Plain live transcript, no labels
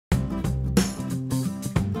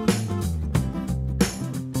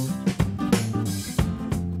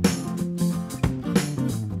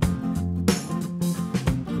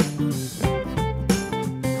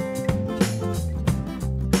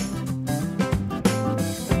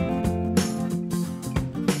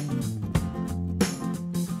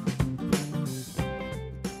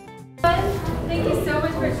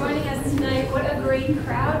great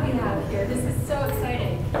crowd we have here. This is so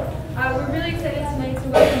exciting. We're really excited tonight to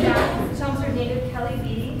welcome back Chelmsford native Kelly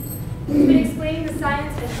Beatty, who's been explaining the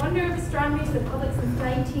science and wonder of astronomy to the public since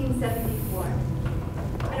 1974.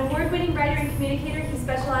 An award-winning writer and communicator, he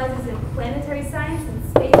specializes in planetary science and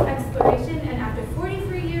space exploration, and after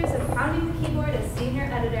 43 years of pounding the keyboard as senior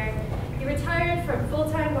editor, he retired from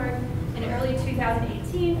full-time work in early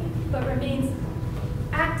 2018, but remains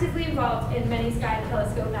actively involved in many Sky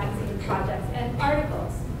Telescope magazine projects and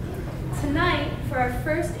articles. Tonight, for our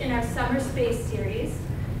first in our summer space series,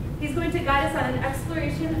 he's going to guide us on an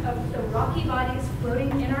exploration of the rocky bodies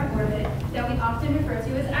floating in our orbit that we often refer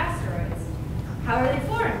to as asteroids. How are they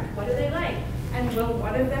formed? What are they like? And will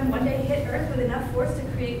one of them one day hit Earth with enough force to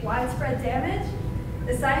create widespread damage?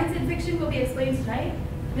 The science and fiction will be explained tonight.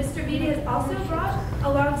 Mr. Beatty has also brought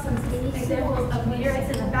along some examples of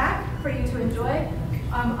meteorites in the back for you to enjoy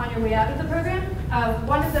on your way out of the program.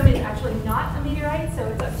 One of them is actually not a meteorite, so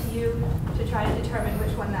it's up to you to try to determine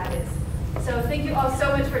which one that is. So thank you all so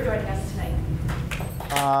much for joining us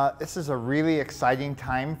tonight. This is a really exciting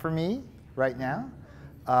time for me right now.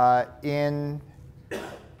 In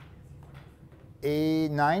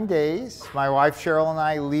 9 days, my wife Cheryl and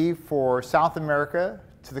I leave for South America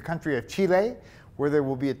to the country of Chile, where there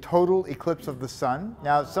will be a total eclipse of the sun.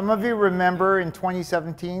 Now, some of you remember in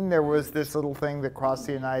 2017, there was this little thing that crossed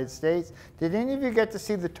the United States. Did any of you get to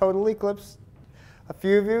see the total eclipse? A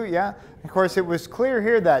few of you, yeah? Of course, it was clear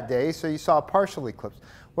here that day, so you saw a partial eclipse.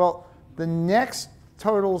 Well, the next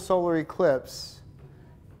total solar eclipse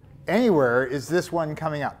anywhere is this one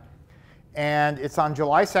coming up. And it's on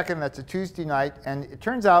July 2nd, that's a Tuesday night, and it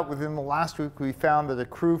turns out within the last week we found that a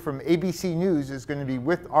crew from ABC News is going to be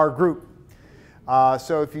with our group.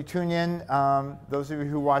 So if you tune in, those of you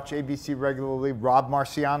who watch ABC regularly, Rob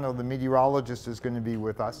Marciano, the meteorologist, is going to be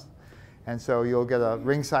with us. And so you'll get a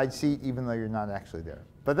ringside seat even though you're not actually there.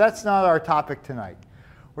 But that's not our topic tonight.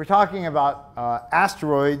 We're talking about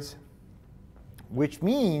asteroids, which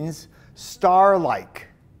means star-like.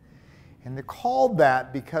 And they're called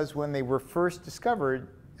that because when they were first discovered,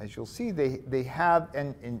 as you'll see, they have,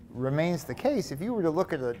 and remains the case, if you were to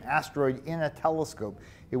look at an asteroid in a telescope,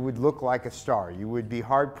 it would look like a star. You would be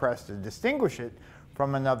hard-pressed to distinguish it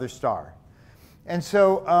from another star. And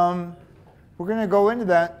so we're going to go into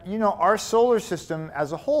that. You know, our solar system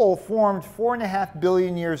as a whole formed 4.5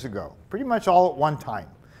 billion years ago, pretty much all at one time.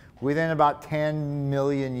 Within about 10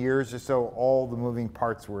 million years or so, all the moving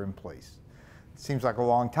parts were in place. It seems like a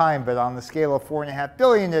long time, but on the scale of 4.5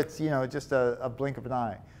 billion, it's, you know, just a blink of an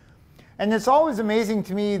eye. And it's always amazing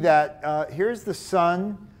to me that here's the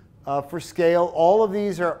sun for scale. All of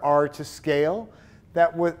these are to scale.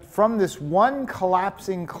 That from this one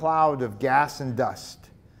collapsing cloud of gas and dust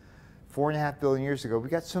 4.5 billion years ago, we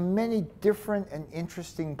got so many different and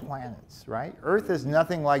interesting planets, right? Earth is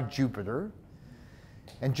nothing like Jupiter,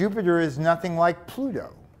 and Jupiter is nothing like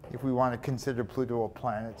Pluto, if we want to consider Pluto a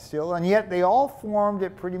planet still, and yet they all formed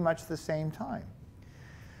at pretty much the same time.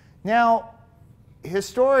 Now,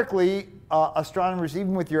 historically, astronomers,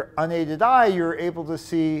 even with your unaided eye, you're able to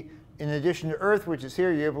see, in addition to Earth, which is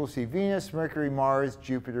here, you're able to see Venus, Mercury, Mars,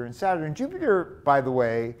 Jupiter, and Saturn. Jupiter, by the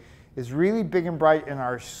way, is really big and bright in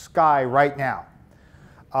our sky right now.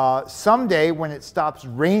 Someday, when it stops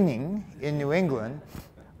raining in New England,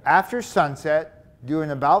 after sunset, do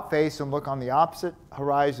an about face and look on the opposite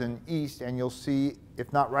horizon east, and you'll see,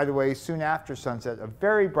 if not right away, soon after sunset, a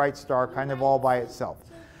very bright star kind of all by itself.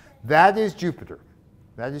 That is Jupiter.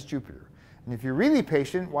 That is Jupiter. And if you're really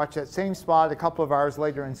patient, watch that same spot a couple of hours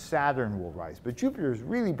later and Saturn will rise. But Jupiter is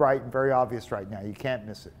really bright and very obvious right now. You can't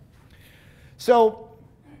miss it. So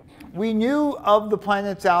we knew of the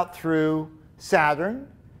planets out through Saturn,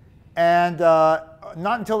 and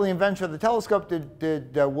not until the invention of the telescope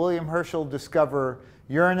did William Herschel discover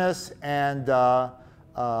Uranus and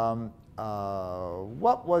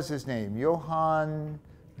what was his name? Johann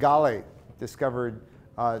Galle discovered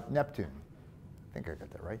Neptune. I think I got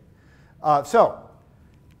that right. So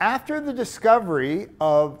after the discovery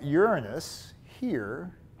of Uranus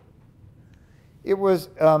here, it was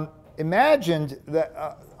imagined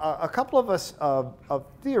that a couple of us of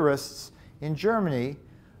theorists in Germany,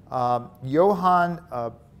 Johann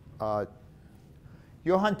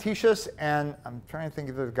Titius and I'm trying to think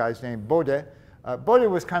of the guy's name, Bode.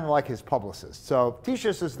 Bode was kind of like his publicist. So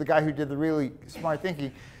Titius is the guy who did the really smart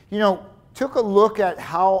thinking. You know, took a look at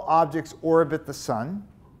how objects orbit the sun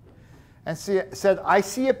and said, I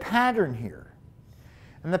see a pattern here.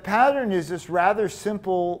 And the pattern is this rather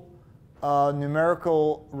simple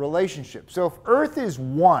numerical relationship. So if Earth is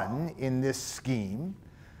 1 in this scheme,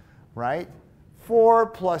 right, 4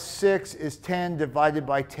 plus 6 is 10 divided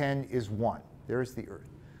by 10 is 1. There's the Earth.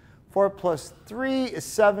 4 plus 3 is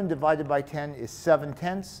 7, divided by 10 is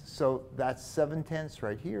 7/10. So that's 7/10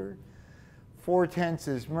 right here. 4/10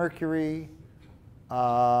 is Mercury.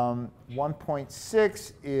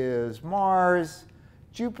 1.6 is Mars.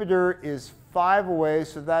 Jupiter is 5 away,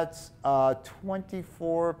 so that's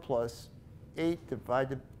 24 plus 8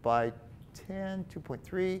 divided by 10,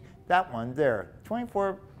 2.3. That one there,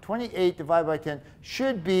 28 divided by 10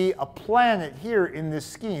 should be a planet here in this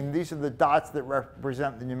scheme. These are the dots that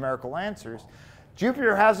represent the numerical answers.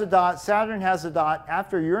 Jupiter has a dot, Saturn has a dot.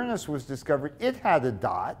 After Uranus was discovered, it had a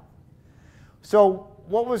dot. So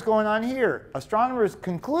what was going on here? Astronomers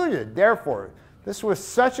concluded, therefore, this was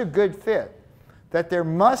such a good fit that there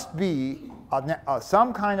must be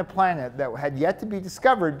some kind of planet that had yet to be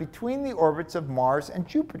discovered between the orbits of Mars and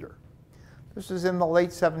Jupiter. This was in the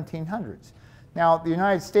late 1700s. Now, the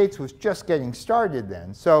United States was just getting started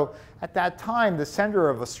then. So at that time, the center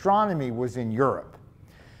of astronomy was in Europe.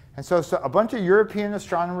 And so a bunch of European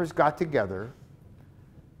astronomers got together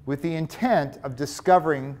with the intent of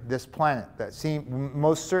discovering this planet that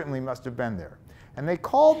most certainly must have been there. And they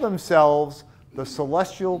called themselves the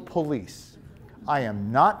Celestial Police. I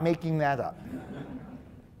am not making that up.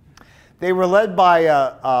 They were led by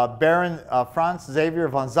Baron Franz Xaver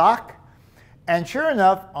von Zach. And sure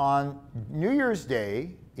enough, on New Year's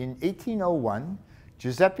Day in 1801,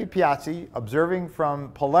 Giuseppe Piazzi, observing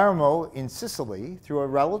from Palermo in Sicily through a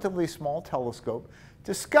relatively small telescope,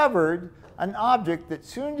 discovered an object that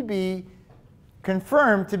soon to be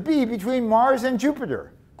confirmed to be between Mars and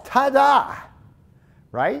Jupiter. Ta-da!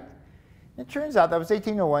 Right? It turns out that was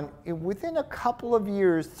 1801. Within a couple of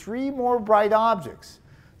years, 3 more bright objects.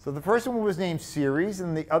 So the first one was named Ceres,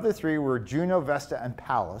 and the other 3 were Juno, Vesta, and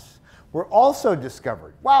Pallas, were also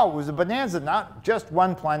discovered. Wow, it was a bonanza, not just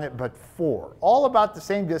 1 planet, but 4, all about the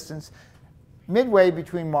same distance, midway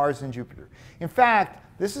between Mars and Jupiter. In fact,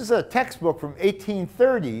 this is a textbook from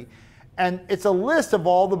 1830, and it's a list of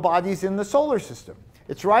all the bodies in the solar system.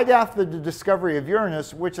 It's right after the discovery of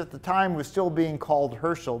Uranus, which at the time was still being called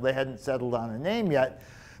Herschel. They hadn't settled on a name yet.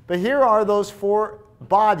 But here are those 4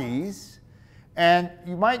 bodies. And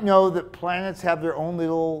you might know that planets have their own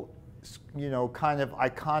little, kind of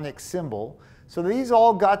iconic symbol. So these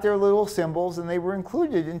all got their little symbols, and they were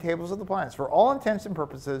included in tables of the planets. For all intents and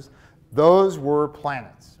purposes, those were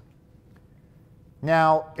planets.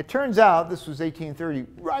 Now, it turns out, this was 1830,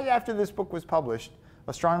 right after this book was published,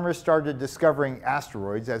 astronomers started discovering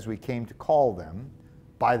asteroids, as we came to call them,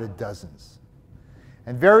 by the dozens.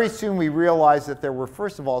 And very soon we realized that there were,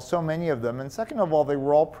 first of all, so many of them, and second of all, they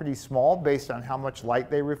were all pretty small based on how much light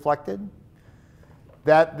they reflected,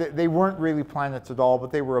 that they weren't really planets at all, but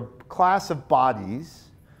they were a class of bodies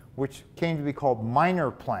which came to be called minor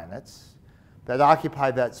planets that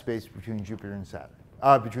occupied that space between Jupiter and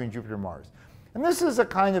Saturn, between Jupiter and Mars. And this is a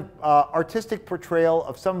kind of artistic portrayal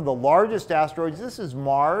of some of the largest asteroids. This is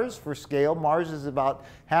Mars for scale. Mars is about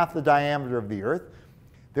half the diameter of the Earth.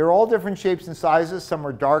 They're all different shapes and sizes. Some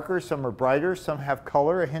are darker, some are brighter, some have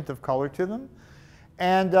color, a hint of color to them.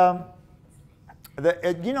 And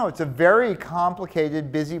it's a very complicated,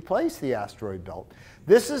 busy place, the asteroid belt.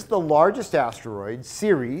 This is the largest asteroid,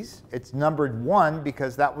 Ceres. It's numbered 1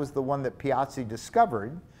 because that was the one that Piazzi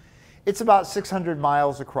discovered. It's about 600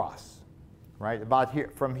 miles across, right? About here,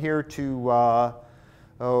 from here to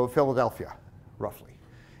Philadelphia, roughly.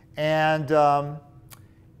 And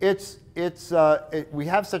we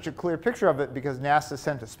have such a clear picture of it because NASA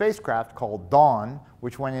sent a spacecraft called Dawn,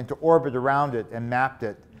 which went into orbit around it and mapped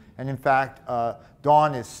it. And in fact,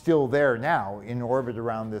 Dawn is still there now in orbit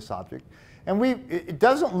around this object. And it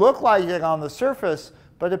doesn't look like it on the surface,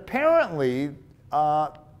 but apparently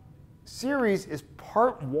Ceres is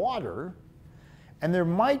part water, and there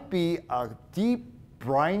might be a deep,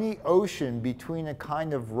 briny ocean between a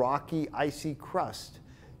kind of rocky, icy crust,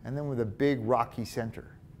 and then with a big rocky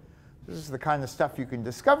center. This is the kind of stuff you can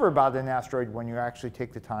discover about an asteroid when you actually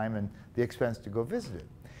take the time and the expense to go visit it.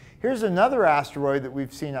 Here's another asteroid that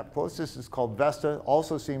we've seen up close. This is called Vesta,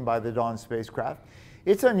 also seen by the Dawn spacecraft.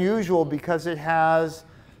 It's unusual because it has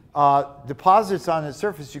deposits on its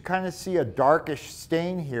surface. You kind of see a darkish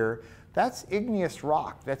stain here. That's igneous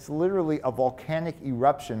rock. That's literally a volcanic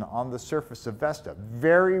eruption on the surface of Vesta.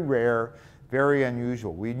 Very rare, very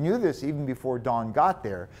unusual. We knew this even before Dawn got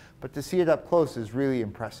there, but to see it up close is really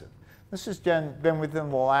impressive. This has been within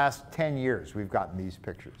the last 10 years we've gotten these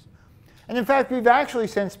pictures. And in fact, we've actually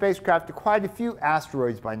sent spacecraft to quite a few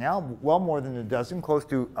asteroids by now, well more than a dozen, close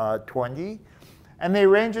to 20. And they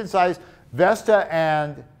range in size. Vesta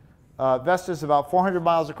is about 400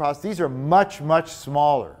 miles across. These are much, much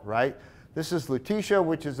smaller, right? This is Lutetia,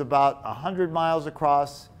 which is about 100 miles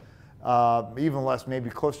across. even less, maybe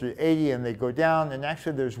closer to 80, and they go down. And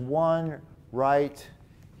actually, there's one right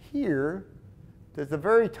here. There's the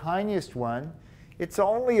very tiniest one. It's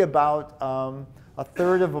only about a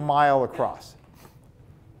third of a mile across.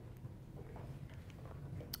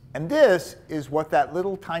 And this is what that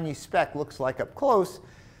little tiny speck looks like up close,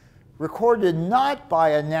 recorded not by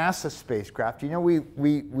a NASA spacecraft. You know,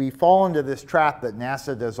 we fall into this trap that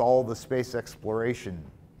NASA does all the space exploration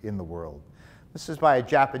in the world. This is by a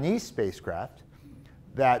Japanese spacecraft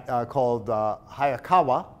that called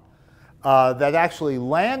Hayakawa that actually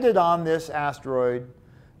landed on this asteroid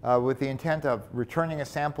with the intent of returning a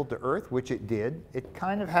sample to Earth, which it did. It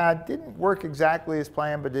kind of didn't work exactly as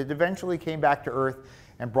planned, but it eventually came back to Earth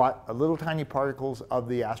and brought little tiny particles of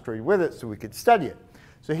the asteroid with it so we could study it.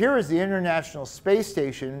 So here is the International Space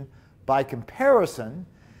Station by comparison.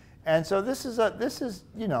 And so this is,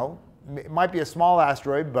 you know, it might be a small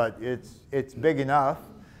asteroid, but it's big enough.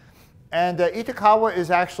 And Itokawa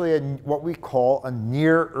is actually what we call a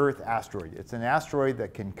near-Earth asteroid. It's an asteroid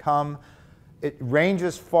that can come, it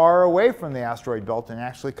ranges far away from the asteroid belt and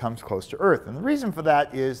actually comes close to Earth. And the reason for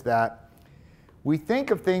that is that we think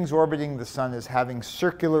of things orbiting the sun as having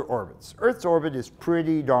circular orbits. Earth's orbit is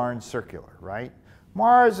pretty darn circular, right?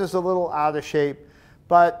 Mars is a little out of shape,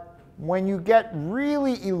 but when you get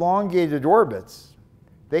really elongated orbits,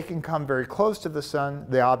 they can come very close to the sun.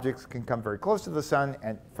 The objects can come very close to the sun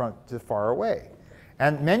and to far away.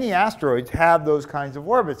 And many asteroids have those kinds of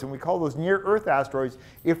orbits, and we call those near-Earth asteroids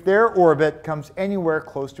if their orbit comes anywhere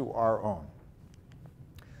close to our own.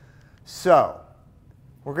 So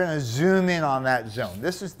we're going to zoom in on that zone.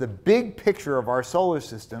 This is the big picture of our solar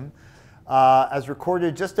system as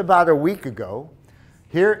recorded just about a week ago.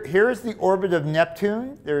 Here's the orbit of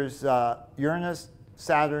Neptune. There's Uranus,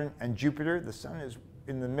 Saturn, and Jupiter. The sun is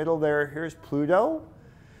in the middle there. Here's Pluto.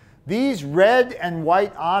 These red and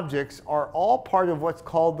white objects are all part of what's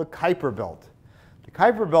called the Kuiper Belt. The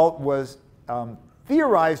Kuiper Belt was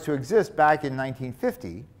theorized to exist back in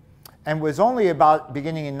 1950. And was only about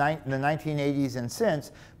beginning in the 1980s and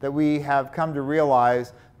since that we have come to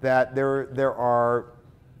realize that there are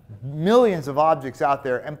millions of objects out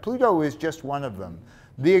there, and Pluto is just one of them.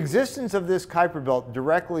 The existence of this Kuiper Belt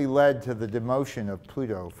directly led to the demotion of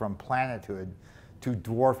Pluto from planethood to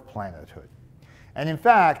dwarf planethood. And in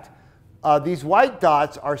fact, these white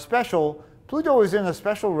dots are special. Pluto is in a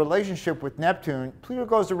special relationship with Neptune. Pluto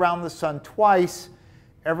goes around the sun twice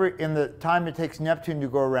in the time it takes Neptune to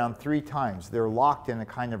go around 3 times. They're locked in a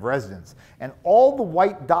kind of resonance. And all the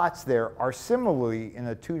white dots there are similarly in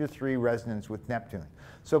a 2 to 3 resonance with Neptune.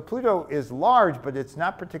 So Pluto is large, but it's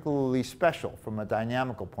not particularly special from a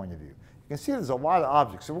dynamical point of view. You can see there's a lot of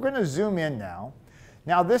objects. So we're going to zoom in now.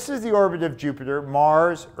 Now this is the orbit of Jupiter,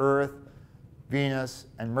 Mars, Earth, Venus,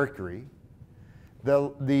 and Mercury.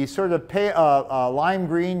 The sort of lime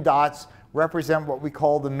green dots represent what we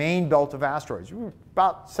call the main belt of asteroids.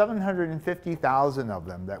 About 750,000 of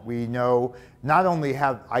them that we know not only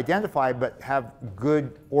have identified, but have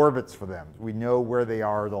good orbits for them. We know where they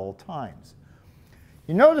are at all times.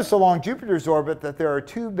 You notice along Jupiter's orbit that there are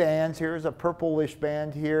 2 bands. Here's a purplish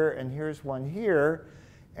band here, and here's one here.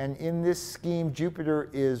 And in this scheme, Jupiter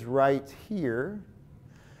is right here.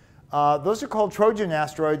 Those are called Trojan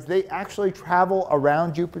asteroids. They actually travel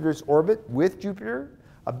around Jupiter's orbit with Jupiter,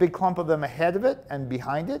 a big clump of them ahead of it and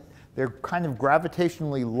behind it. They're kind of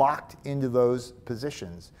gravitationally locked into those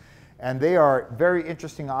positions. And they are very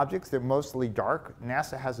interesting objects. They're mostly dark.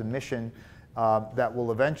 NASA has a mission that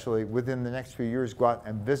will eventually, within the next few years, go out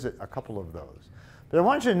and visit a couple of those. But I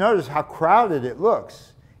want you to notice how crowded it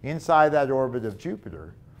looks inside that orbit of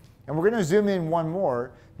Jupiter. And we're going to zoom in one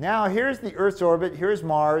more. Now here's the Earth's orbit. Here's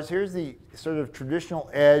Mars. Here's the sort of traditional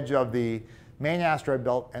edge of the main asteroid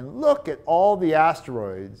belt, and look at all the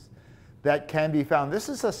asteroids that can be found. This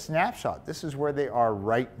is a snapshot. This is where they are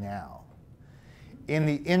right now in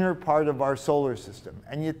the inner part of our solar system.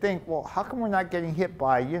 And you'd think, well, how come we're not getting hit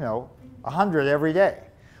by, you know, 100 every day?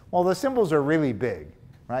 Well, the symbols are really big,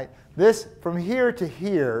 right? This, from here to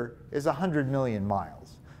here, is 100 million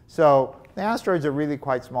miles. So the asteroids are really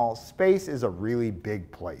quite small. Space is a really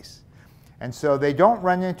big place. And so they don't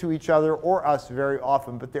run into each other or us very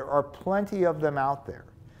often, but there are plenty of them out there.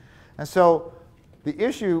 And so the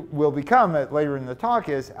issue will become, later in the talk,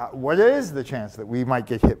 is what is the chance that we might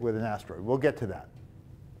get hit with an asteroid? We'll get to that.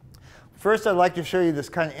 First, I'd like to show you this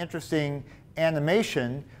kind of interesting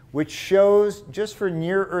animation, which shows, just for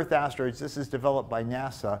near-Earth asteroids, this is developed by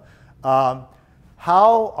NASA,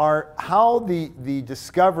 how the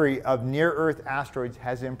discovery of near-Earth asteroids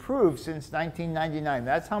has improved since 1999.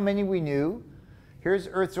 That's how many we knew. Here's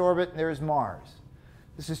Earth's orbit, and there's Mars.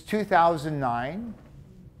 This is 2009.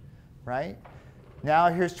 right? Now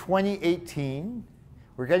here's 2018.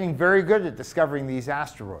 We're getting very good at discovering these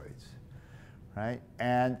asteroids, right?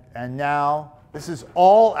 And now this is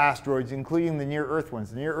all asteroids, including the near-Earth ones.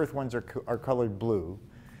 The near-Earth ones are colored blue.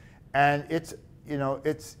 And it's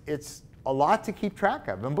a lot to keep track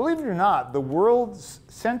of. And believe it or not, the world's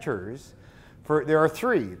centers there are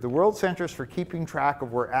three. The world centers for keeping track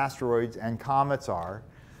of where asteroids and comets are.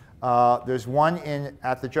 There's one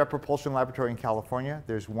at the Jet Propulsion Laboratory in California.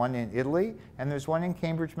 There's one in Italy. And there's one in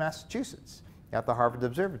Cambridge, Massachusetts at the Harvard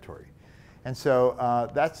Observatory. And so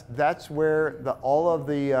that's where all of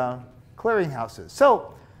the clearinghouse is.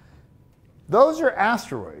 So those are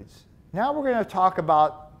asteroids. Now we're going to talk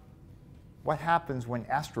about what happens when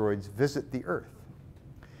asteroids visit the Earth.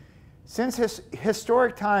 Since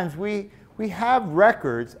historic times, we have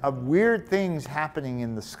records of weird things happening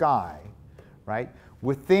in the sky, right?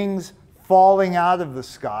 With things falling out of the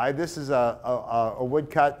sky. This is a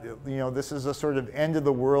woodcut. This is a sort of end of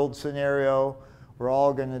the world scenario. We're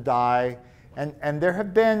all going to die. And there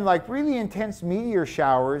have been like really intense meteor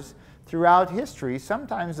showers throughout history.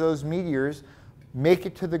 Sometimes those meteors make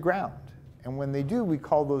it to the ground. And when they do, we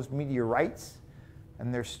call those meteorites,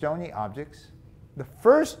 and they're stony objects. The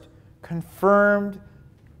first confirmed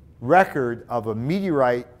record of a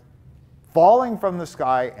meteorite falling from the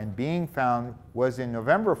sky and being found was in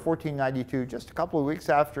November of 1492, just a couple of weeks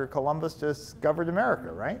after Columbus discovered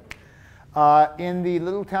America, right? In the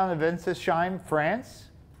little town of Ensisheim, France.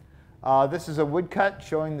 This is a woodcut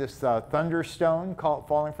showing this thunderstone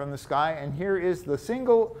falling from the sky. And here is the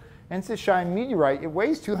single Ensisheim meteorite. It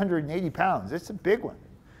weighs 280 pounds. It's a big one.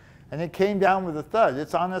 And it came down with a thud.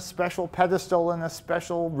 It's on a special pedestal in a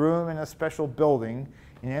special room in a special building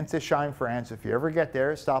in Ensisheim, France. If you ever get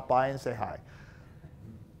there, stop by and say hi.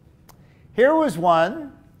 Here was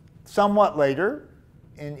one somewhat later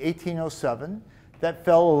in 1807 that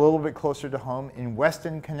fell a little bit closer to home in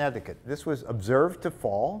Weston, Connecticut. This was observed to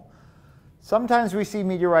fall. Sometimes we see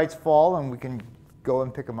meteorites fall and we can go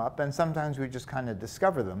and pick them up, and sometimes we just kind of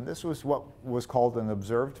discover them. This was what was called an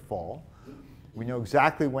observed fall. We know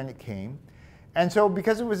exactly when it came. And so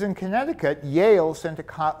because it was in Connecticut, Yale sent a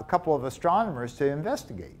couple of astronomers to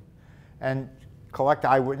investigate and collect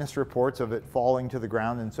eyewitness reports of it falling to the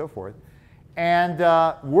ground and so forth. And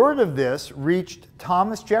word of this reached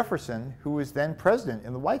Thomas Jefferson, who was then president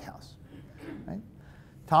in the White House. Right?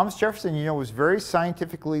 Thomas Jefferson, was very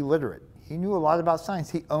scientifically literate. He knew a lot about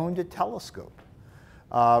science. He owned a telescope,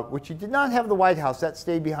 which he did not have at the White House. That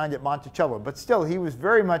stayed behind at Monticello. But still, he was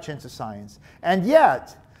very much into science. And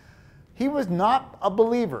yet, he was not a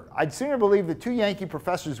believer. I'd sooner believe that two Yankee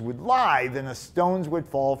professors would lie than a stones would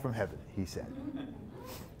fall from heaven, he said.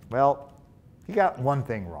 Well, he got one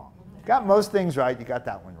thing wrong. He got most things right. He got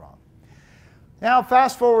that one wrong. Now,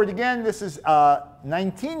 fast forward again. This is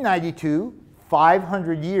 1992,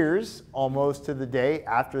 500 years almost to the day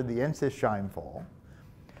after the Ensisheim fall.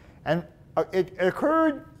 And it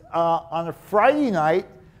occurred on a Friday night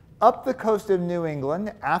up the coast of New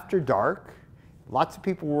England after dark. Lots of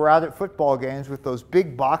people were out at football games with those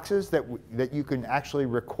big boxes that you can actually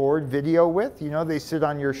record video with. They sit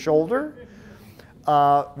on your shoulder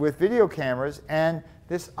with video cameras. And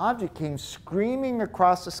this object came screaming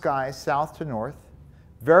across the sky, south to north.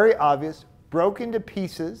 Very obvious, broke into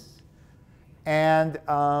pieces. And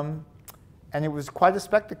it was quite a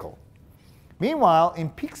spectacle. Meanwhile, in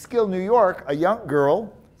Peekskill, New York, a young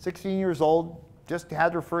girl, 16 years old, just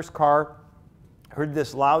had her first car, heard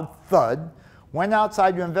this loud thud, went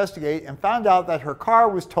outside to investigate, and found out that her car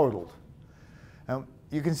was totaled.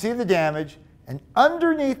 You can see the damage, and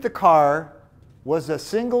underneath the car was a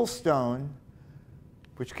single stone,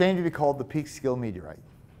 which came to be called the Peekskill meteorite.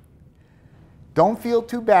 Don't feel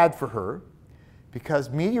too bad for her, because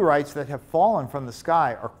meteorites that have fallen from the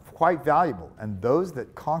sky are quite valuable, and those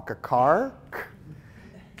that conk a car.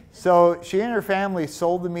 So she and her family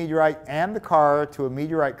sold the meteorite and the car to a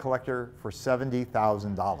meteorite collector for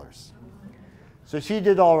 $70,000. So she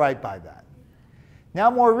did all right by that.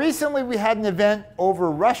 Now, more recently, we had an event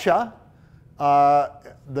over Russia,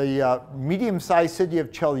 the medium-sized city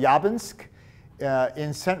of Chelyabinsk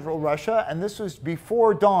in central Russia, and this was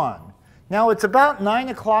before dawn. Now, it's about 9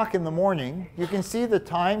 o'clock in the morning. You can see the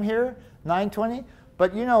time here, 9:20.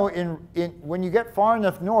 But when you get far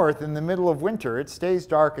enough north in the middle of winter, it stays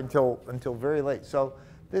dark until very late. So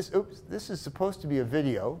this is supposed to be a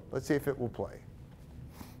video. Let's see if it will play.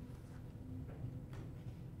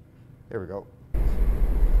 There we go.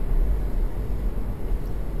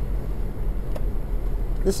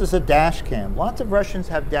 This is a dash cam. Lots of Russians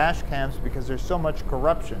have dash cams because there's so much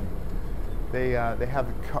corruption. They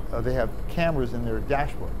have cameras in their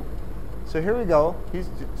dashboard. So here we go. He's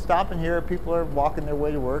stopping here. People are walking their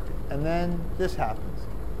way to work. And then this happens.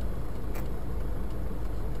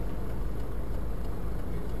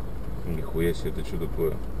 Нихуя себе, это что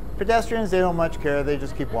такое? Pedestrians, they don't much care. They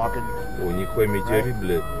just keep walking. О, нихуя метеорит,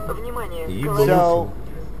 блядь. So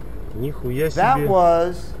Нихуя себе. that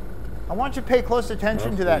was, I want you to pay close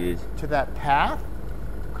attention to that path,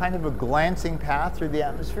 kind of a glancing path through the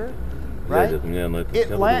atmosphere, right?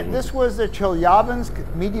 This was a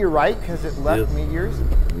Chelyabinsk meteorite because it left meteors.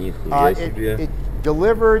 It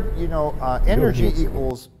delivered, you know, energy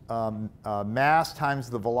equals mass times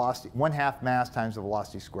the velocity, 1/2 mass times the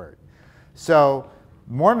velocity squared. So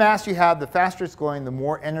more mass you have, the faster it's going, the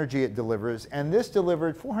more energy it delivers. And this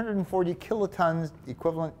delivered 440 kilotons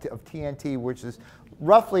equivalent of TNT, which is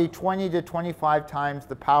roughly 20 to 25 times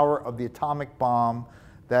the power of the atomic bomb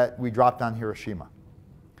that we dropped on Hiroshima.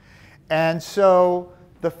 And so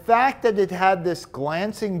the fact that it had this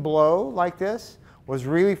glancing blow like this was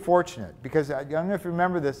really fortunate, because I don't know if you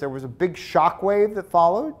remember this, there was a big shock wave that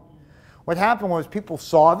followed. What happened was people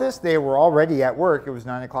saw this, they were already at work, it was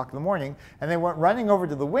 9 o'clock in the morning, and they went running over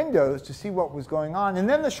to the windows to see what was going on. And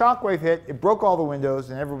then the shock wave hit, it broke all the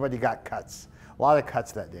windows, and everybody got cuts. A lot of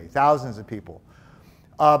cuts that day, thousands of people.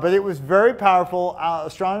 But it was very powerful.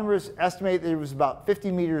 Astronomers estimate that it was about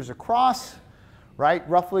 50 meters across, right?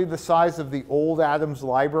 Roughly the size of the old Adams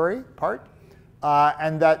Library part.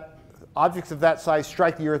 And that objects of that size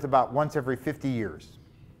strike the Earth about once every 50 years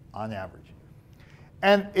on average.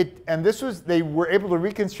 And they were able to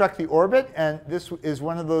reconstruct the orbit, and this is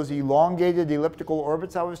one of those elongated elliptical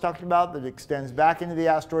orbits I was talking about that extends back into the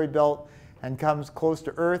asteroid belt and comes close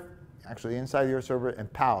to Earth, actually inside the Earth's orbit,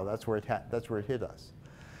 and pow, that's where it hit us.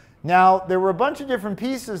 Now, there were a bunch of different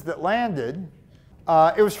pieces that landed.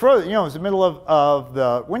 It was frozen, you know, it was the middle of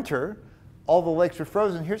the winter. All the lakes were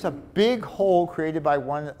frozen. Here's a big hole created by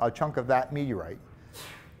a chunk of that meteorite.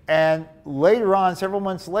 And later on, several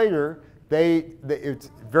months later, it's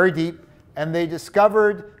very deep, and they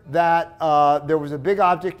discovered that there was a big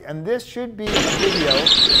object, and this should be a video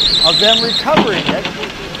of them recovering it.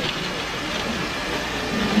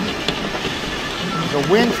 There's a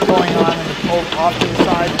winch going on off to the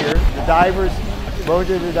side here. The divers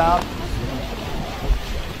loaded it out.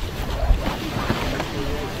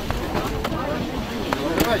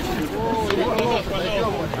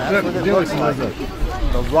 That's what it looks like.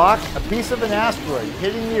 The rock, a piece of an asteroid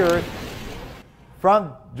hitting the Earth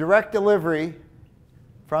from direct delivery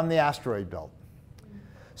from the asteroid belt.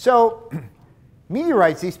 So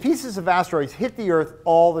meteorites, these pieces of asteroids, hit the Earth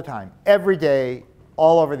all the time, every day,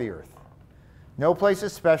 all over the Earth. No place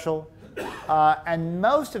is special. And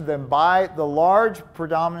most of them, by the large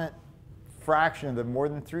predominant fraction of them, more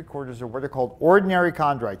than 3/4, are what are called ordinary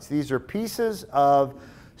chondrites. These are pieces of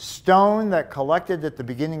stone that collected at the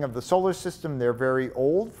beginning of the solar system. They're very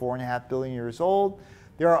old, 4.5 billion years old.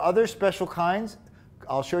 There are other special kinds.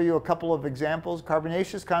 I'll show you a couple of examples.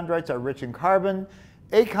 Carbonaceous chondrites are rich in carbon.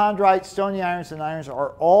 Achondrites, stony irons, and irons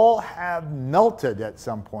all have melted at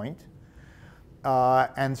some point.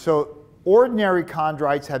 And so ordinary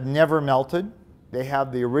chondrites have never melted. They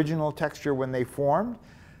have the original texture when they formed.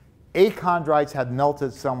 Achondrites have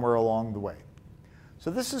melted somewhere along the way. So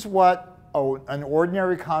this is what an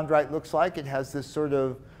ordinary chondrite looks like. It has this sort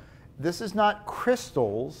of, this is not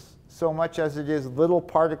crystals so much as it is little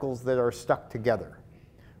particles that are stuck together,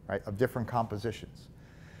 right, of different compositions.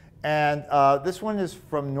 And this one is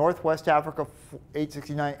from Northwest Africa,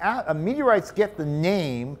 869. Meteorites get the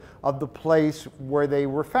name of the place where they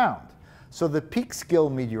were found. So the Peekskill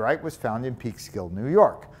meteorite was found in Peekskill, New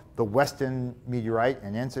York. The Weston meteorite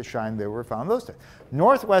and Ensisheim, they were found those days.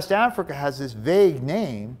 Northwest Africa has this vague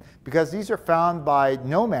name because these are found by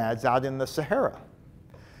nomads out in the Sahara.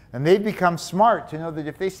 And they've become smart to know that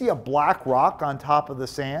if they see a black rock on top of the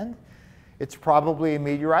sand, it's probably a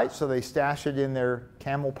meteorite, so they stash it in their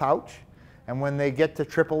camel pouch. And when they get to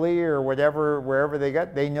Tripoli or whatever, wherever they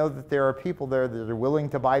get, they know that there are people there that are willing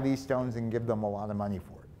to buy these stones and give them a lot of money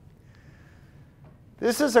for it.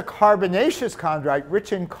 This is a carbonaceous chondrite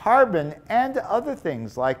rich in carbon and other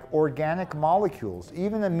things like organic molecules.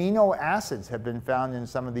 Even amino acids have been found in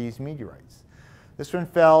some of these meteorites. This one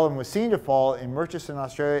fell and was seen to fall in Murchison,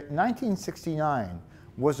 Australia. 1969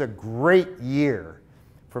 was a great year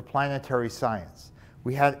for planetary science.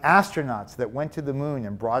 We had astronauts that went to the moon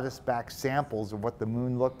and brought us back samples of what the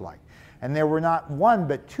moon looked like. And there were not one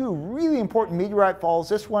but two really important meteorite falls,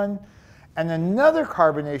 this one and another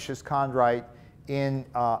carbonaceous chondrite in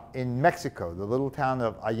Mexico, the little town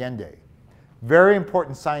of Allende. Very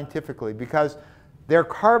important scientifically because They're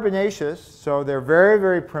carbonaceous, so they're very,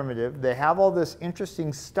 very primitive. They have all this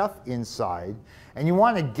interesting stuff inside, and you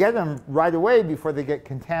want to get them right away before they get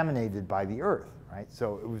contaminated by the Earth, right?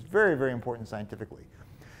 So it was very, very important scientifically.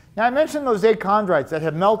 Now, I mentioned those 8 chondrites that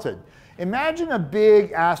have melted. Imagine a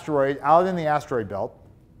big asteroid out in the asteroid belt,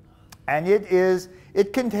 and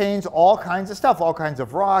it contains all kinds of stuff, all kinds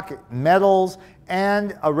of rock, metals,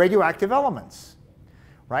 and radioactive elements,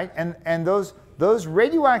 right? And those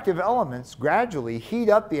radioactive elements gradually heat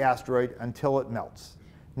up the asteroid until it melts.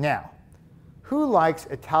 Now, who likes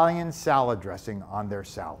Italian salad dressing on their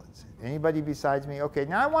salads? Anybody besides me? Okay,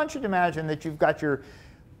 now I want you to imagine that you've got your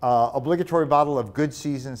obligatory bottle of good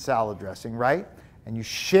seasoned salad dressing, right? And you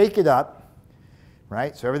shake it up,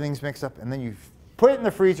 right? So everything's mixed up, and then you put it in the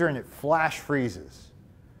freezer and it flash freezes.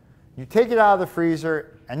 You take it out of the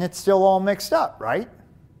freezer and it's still all mixed up, right?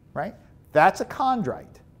 Right? That's a chondrite.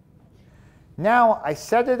 Now I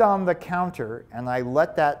set it on the counter and I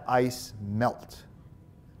let that ice melt,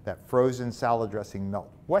 that frozen salad dressing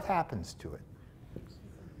melt. What happens to it?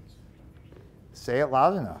 Say it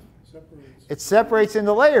loud enough. It separates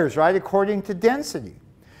into layers, right, according to density.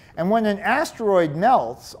 And when an asteroid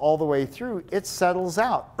melts all the way through, it settles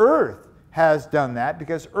out. Earth has done that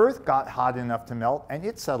because Earth got hot enough to melt and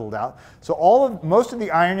it settled out. So most of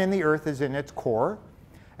the iron in the Earth is in its core,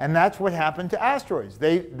 and that's what happened to asteroids.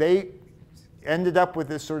 They ended up with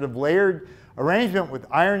this sort of layered arrangement with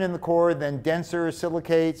iron in the core, then denser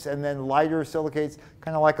silicates, and then lighter silicates,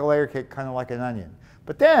 kind of like a layer cake, kind of like an onion.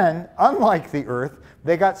 But then, unlike the Earth,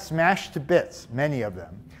 they got smashed to bits, many of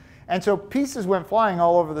them. And so pieces went flying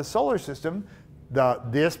all over the solar system,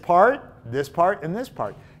 this part, and this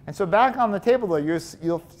part. And so back on the table, though,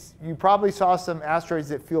 you probably saw some asteroids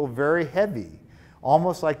that feel very heavy,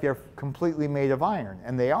 almost like they're completely made of iron,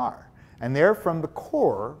 and they are. And they're from the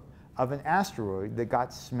core of an asteroid that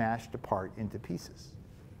got smashed apart into pieces.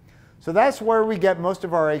 So that's where we get most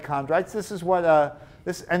of our achondrites. This is what,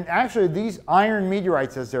 and actually these iron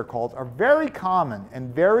meteorites, as they're called, are very common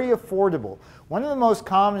and very affordable. One of the most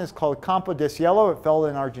common is called Campo de Cielo. It fell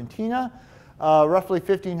in Argentina roughly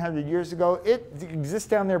 1,500 years ago. It exists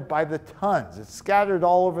down there by the tons. It's scattered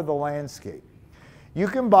all over the landscape. You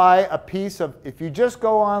can buy a piece of, if you just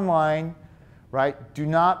go online, right, do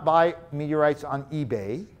not buy meteorites on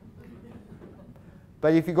eBay.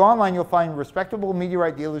 But if you go online, you'll find respectable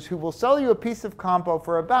meteorite dealers who will sell you a piece of compo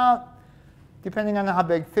for about, depending on how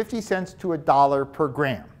big, 50 cents to $1 per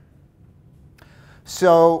gram.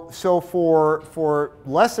 So for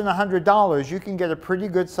less than $100, you can get a pretty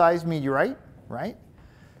good sized meteorite, right,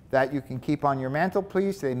 that you can keep on your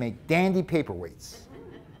mantelpiece. They make dandy paperweights.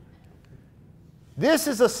 This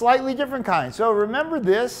is a slightly different kind. So remember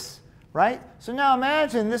this, right? So now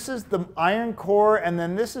imagine this is the iron core, and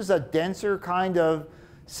then this is a denser kind of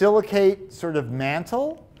silicate sort of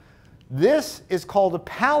mantle. This is called a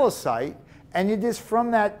palisite, and it is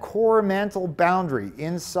from that core mantle boundary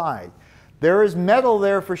inside. There is metal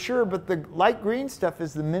there for sure, but the light green stuff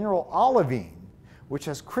is the mineral olivine, which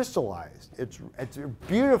has crystallized. It's a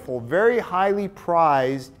beautiful, very highly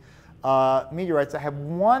prized meteorites. I have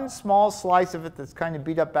one small slice of it that's kind of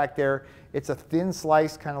beat up back there. It's a thin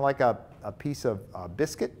slice, kind of like a piece of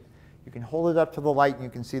biscuit. You can hold it up to the light and you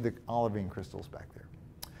can see the olivine crystals back there.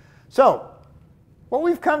 So what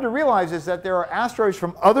we've come to realize is that there are asteroids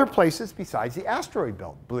from other places besides the asteroid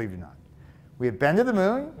belt, believe it or not. We have been to the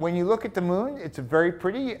moon. When you look at the moon, it's very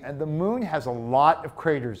pretty, and the moon has a lot of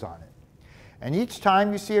craters on it. And each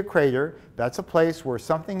time you see a crater, that's a place where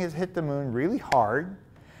something has hit the moon really hard.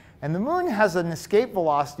 And the moon has an escape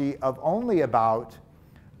velocity of only about,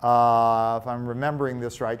 if I'm remembering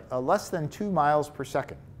this right, less than 2 miles per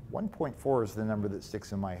second. 1.4 is the number that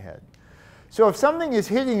sticks in my head. So if something is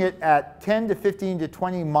hitting it at 10 to 15 to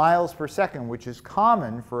 20 miles per second, which is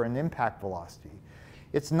common for an impact velocity,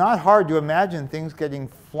 it's not hard to imagine things getting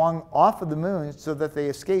flung off of the moon so that they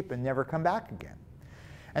escape and never come back again.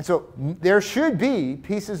 And so there should be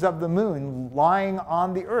pieces of the moon lying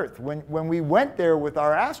on the Earth. When we went there with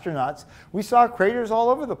our astronauts, we saw craters all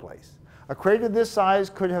over the place. A crater this size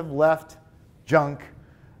could have left junk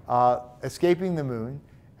escaping the moon.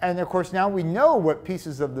 And of course, now we know what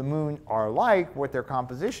pieces of the moon are like, what their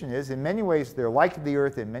composition is. In many ways, they're like the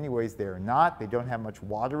Earth. In many ways, they're not. They don't have much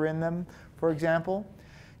water in them, for example.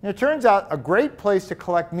 And it turns out a great place to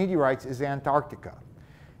collect meteorites is Antarctica.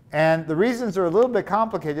 And the reasons are a little bit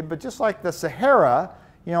complicated, but just like the Sahara,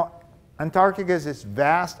 you know, Antarctica is this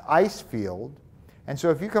vast ice field. And so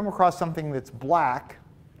if you come across something that's black,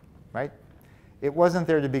 right, it wasn't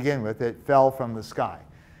there to begin with. It fell from the sky.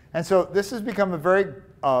 And so this has become a very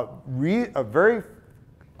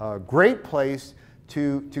great place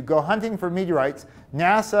to go hunting for meteorites.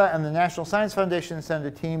 NASA and the National Science Foundation send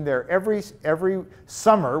a team there every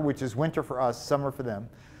summer, which is winter for us, summer for them.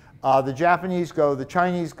 The Japanese go, the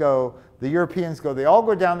Chinese go, the Europeans go. They all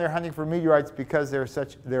go down there hunting for meteorites because they're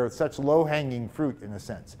such low-hanging fruit in a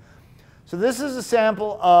sense. So this is a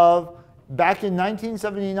sample of, back in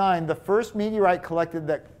 1979, the first meteorite collected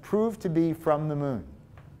that proved to be from the moon.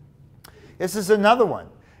 This is another one.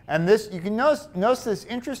 And this, you can notice this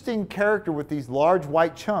interesting character with these large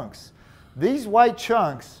white chunks. These white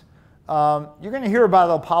chunks, you're going to hear about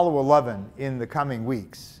Apollo 11 in the coming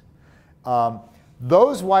weeks.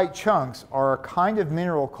 Those white chunks are a kind of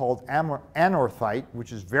mineral called anorthite,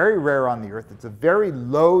 which is very rare on the Earth. It's a very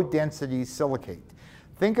low density silicate.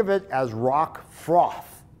 Think of it as rock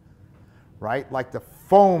froth, right? Like the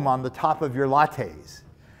foam on the top of your lattes.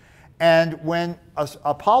 And when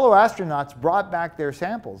Apollo astronauts brought back their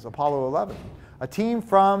samples, Apollo 11, a team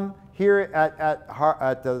from here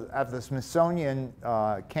at the Smithsonian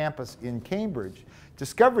campus in Cambridge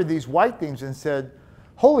discovered these white things and said,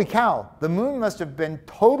 holy cow, the moon must have been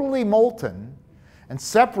totally molten and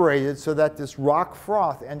separated so that this rock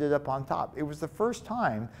froth ended up on top. It was the first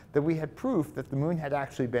time that we had proof that the moon had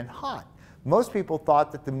actually been hot. Most people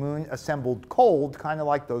thought that the moon assembled cold, kind of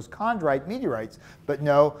like those chondrite meteorites, but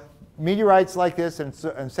no, meteorites like this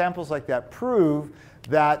and samples like that prove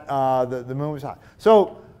that the moon was hot.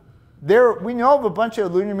 So we know of a bunch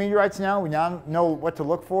of lunar meteorites now. We now know what to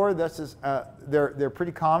look for. They're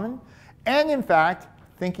pretty common. And in fact,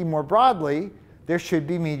 thinking more broadly, there should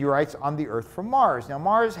be meteorites on the Earth from Mars. Now,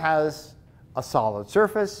 Mars has a solid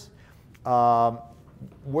surface.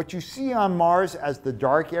 What you see on Mars as the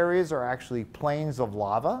dark areas are actually plains of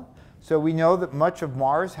lava. So we know that much of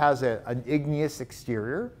Mars has an igneous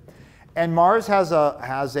exterior. And Mars has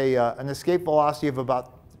an escape velocity of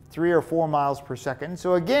about 3 or 4 miles per second.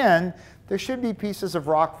 So again, there should be pieces of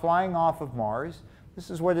rock flying off of Mars. This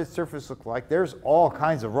is what its surface looks like. There's all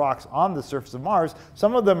kinds of rocks on the surface of Mars.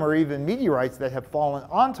 Some of them are even meteorites that have fallen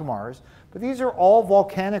onto Mars. But these are all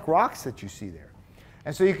volcanic rocks that you see there.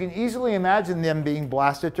 And so you can easily imagine them being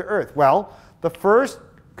blasted to Earth. Well, the first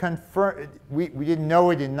confirmed, we didn't know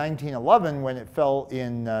it in 1911 when it fell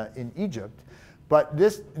in Egypt. But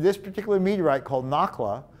this particular meteorite called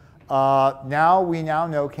Nakhla, we now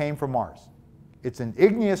know came from Mars. It's an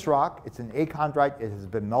igneous rock. It's an achondrite. It has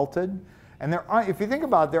been melted. And if you think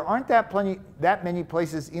about it, there aren't that many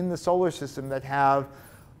places in the solar system that have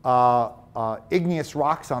igneous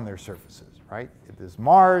rocks on their surfaces, right? There's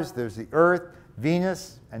Mars, there's the Earth,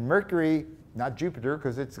 Venus, and Mercury, not Jupiter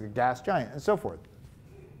because it's a gas giant, and so forth.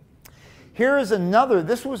 Here is another.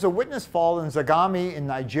 This was a witness fall in Zagami in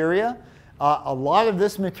Nigeria. A lot of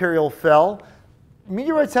this material fell.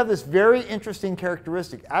 Meteorites have this very interesting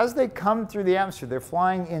characteristic. As they come through the atmosphere, they're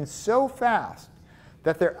flying in so fast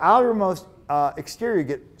that their outermost exterior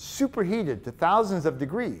gets superheated to thousands of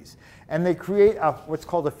degrees. And they create what's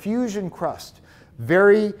called a fusion crust.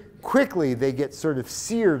 Very quickly, they get sort of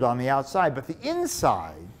seared on the outside. But the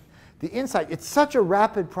inside, it's such a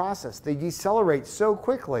rapid process. They decelerate so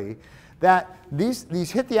quickly that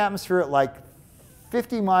these hit the atmosphere at like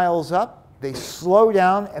 50 miles up. They slow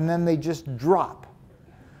down, and then they just drop.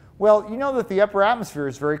 Well, you know that the upper atmosphere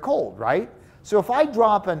is very cold, right? So if I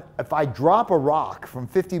drop a rock from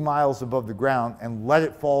 50 miles above the ground and let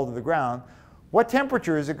it fall to the ground, what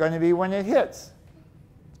temperature is it going to be when it hits?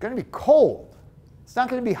 It's going to be cold. It's not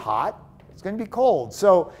going to be hot. It's going to be cold.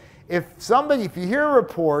 So if you hear a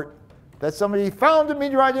report that somebody found a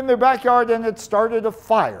meteorite in their backyard and it started a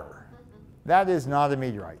fire, that is not a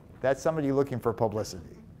meteorite. That's somebody looking for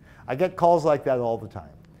publicity. I get calls like that all the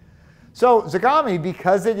time. So Zagami,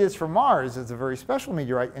 because it is from Mars, is a very special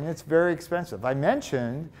meteorite, and it's very expensive. I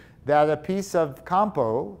mentioned that a piece of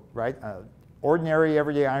Campo, right, ordinary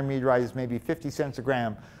everyday iron meteorite is maybe 50 cents a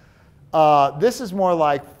gram. This is more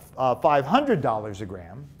like $500 a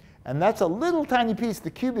gram, and that's a little tiny piece.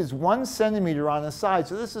 The cube is 1 centimeter on the side,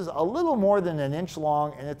 so this is a little more than an inch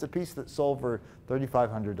long, and it's a piece that sold for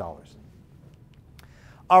 $3,500.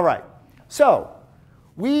 All right, so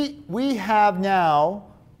we have now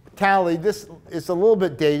tallied, this is a little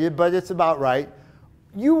bit dated, but it's about right.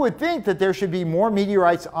 You would think that there should be more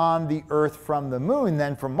meteorites on the Earth from the moon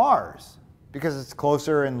than from Mars, because it's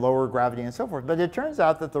closer and lower gravity and so forth. But it turns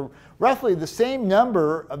out that roughly the same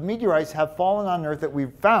number of meteorites have fallen on Earth that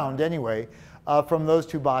we've found anyway from those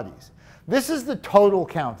two bodies. This is the total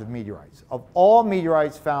count of meteorites, of all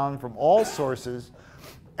meteorites found from all sources.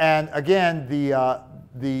 And again,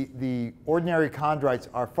 the ordinary chondrites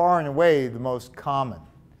are far and away the most common.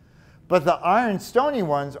 But the iron stony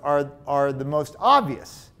ones are the most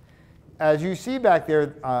obvious. As you see back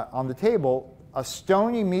there on the table, A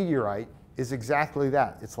stony meteorite is exactly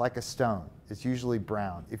that. It's like a stone. It's usually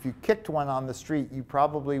brown. If you kicked one on the street, you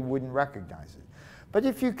probably wouldn't recognize it. But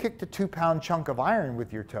if you kicked a 2-pound chunk of iron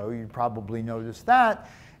with your toe, you'd probably notice that.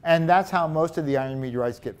 And that's how most of the iron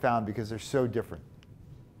meteorites get found, because they're so different.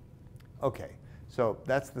 Okay, so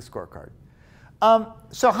that's the scorecard.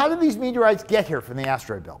 So how do these meteorites get here from the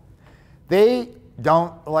asteroid belt? They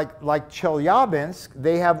don't, like Chelyabinsk,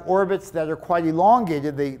 they have orbits that are quite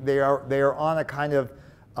elongated. They are on a kind of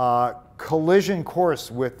collision course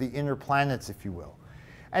with the inner planets, if you will.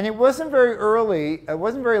 And it wasn't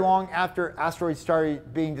very long after asteroids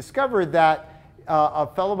started being discovered that a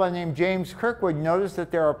fellow by the name James Kirkwood noticed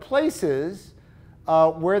that there are places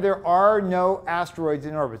where there are no asteroids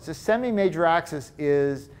in orbits. The semi-major axis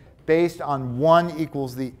is based on 1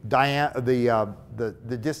 equals the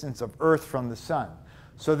distance of Earth from the sun.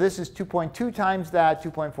 So this is 2.2 times that,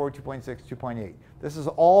 2.4, 2.6, 2.8. This is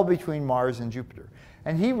all between Mars and Jupiter.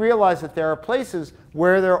 And he realized that there are places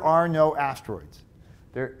where there are no asteroids.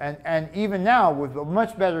 And even now, with a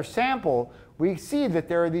much better sample, we see that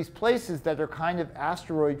there are these places that are kind of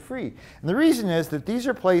asteroid-free. And the reason is that these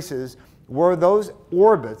are places where those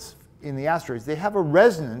orbits in the asteroids, they have a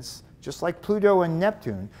resonance, just like Pluto and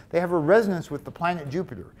Neptune, they have a resonance with the planet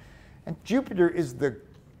Jupiter. And Jupiter is the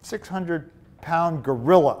 600-pound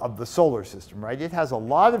gorilla of the solar system, right? It has a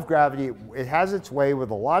lot of gravity, it has its way with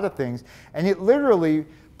a lot of things, and it literally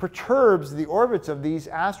perturbs the orbits of these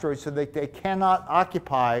asteroids so that they cannot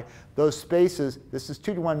occupy those spaces. This is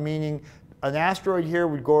 2-to-1, meaning an asteroid here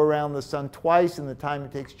would go around the sun twice in the time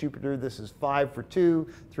it takes Jupiter. This is 5 for 2,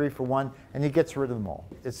 3 for 1, and it gets rid of them all.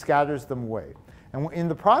 It scatters them away. And in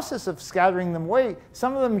the process of scattering them away,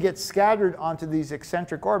 some of them get scattered onto these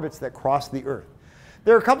eccentric orbits that cross the Earth.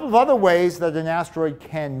 There are a couple of other ways that an asteroid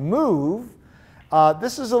can move.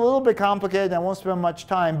 This is a little bit complicated. I won't spend much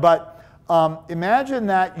time, but imagine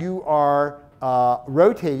that you are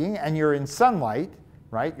rotating and you're in sunlight,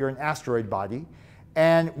 right? You're an asteroid body.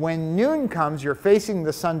 And when noon comes, you're facing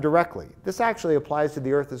the sun directly. This actually applies to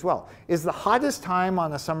the Earth as well. Is the hottest time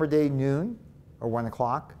on a summer day noon or 1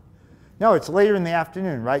 o'clock? No, it's later in the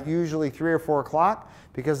afternoon, right? Usually 3 or 4 o'clock,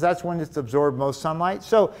 because that's when it's absorbed most sunlight.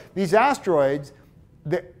 So these asteroids,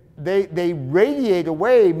 they radiate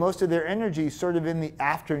away most of their energy sort of in the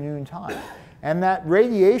afternoon time. And that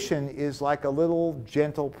radiation is like a little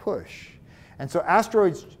gentle push. And so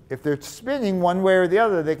asteroids, if they're spinning one way or the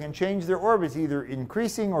other, they can change their orbits, either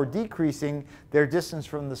increasing or decreasing their distance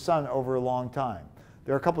from the sun over a long time.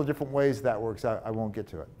 There are a couple of different ways that works out. I won't get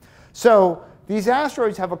to it. So these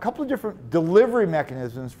asteroids have a couple of different delivery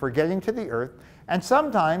mechanisms for getting to the Earth. And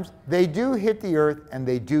sometimes they do hit the Earth and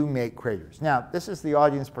they do make craters. Now, this is the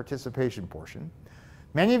audience participation portion.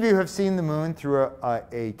 Many of you have seen the moon through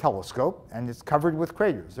a telescope, and it's covered with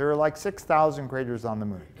craters. There are like 6,000 craters on the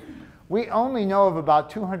moon. We only know of about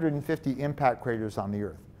 250 impact craters on the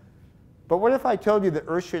Earth. But what if I told you that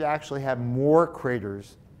Earth should actually have more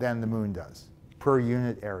craters than the moon does per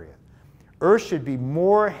unit area? Earth should be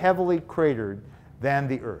more heavily cratered than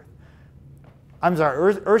the Earth. I'm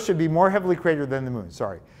sorry, Earth should be more heavily cratered than the moon,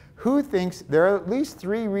 sorry. Who thinks there are at least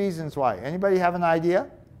 3 reasons why? Anybody have an idea?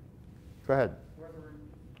 Go ahead. Weathering.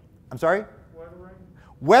 I'm sorry? Weathering.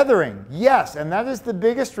 Weathering, yes, and that is the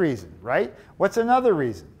biggest reason, right? What's another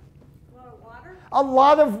reason? A lot of water. A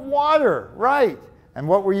lot of water, right. And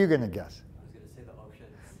what were you going to guess? I was going to say the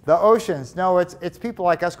oceans. The oceans. No, it's people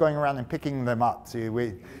like us going around and picking them up. See,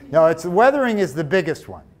 weathering is the biggest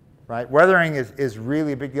one, right? Weathering is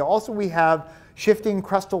really a big deal. Also, we have shifting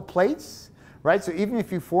crustal plates, right? So even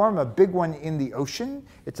if you form a big one in the ocean,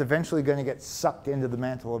 it's eventually going to get sucked into the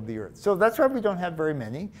mantle of the Earth. So that's why we don't have very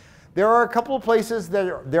many. There are a couple of places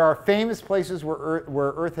there are famous places where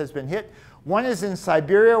Earth has been hit. One is in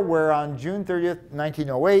Siberia, where on June 30th,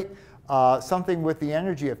 1908, something with the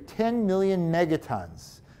energy of 10 million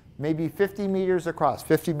megatons, maybe 50 meters across.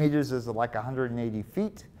 50 meters is like 180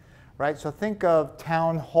 feet, right? So think of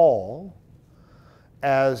Town Hall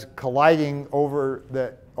as colliding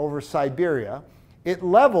over Siberia. It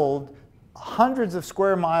leveled hundreds of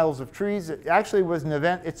square miles of trees. It actually was an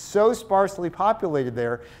event. It's so sparsely populated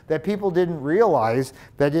there that people didn't realize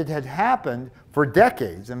that it had happened for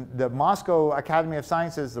decades. And the Moscow Academy of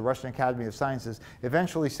Sciences, the Russian Academy of Sciences,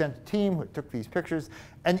 eventually sent a team who took these pictures.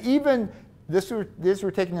 And even these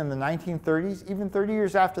were taken in the 1930s. Even 30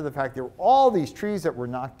 years after the fact, there were all these trees that were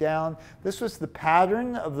knocked down. This was the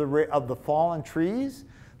pattern of the fallen trees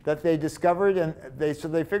that they discovered, and so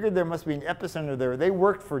they figured there must be an epicenter there. They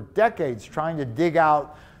worked for decades trying to dig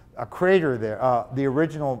out a crater there, the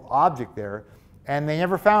original object there, and they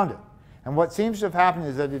never found it. And what seems to have happened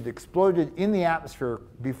is that it exploded in the atmosphere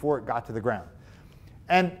before it got to the ground.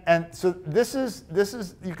 And so this is,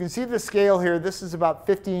 you can see the scale here. This is about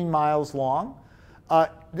 15 miles long.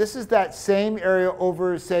 This is that same area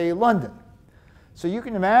over, say, London. So you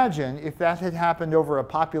can imagine if that had happened over a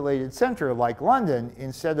populated center like London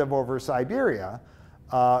instead of over Siberia,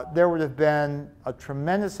 there would have been a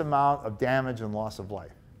tremendous amount of damage and loss of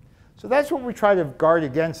life. So that's what we try to guard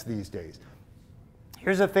against these days.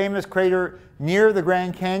 Here's a famous crater near the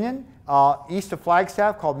Grand Canyon, east of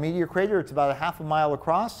Flagstaff, called Meteor Crater. It's about a half a mile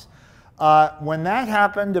across. When that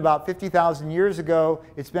happened about 50,000 years ago,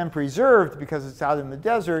 it's been preserved because it's out in the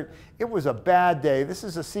desert. It was a bad day. This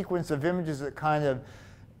is a sequence of images that kind of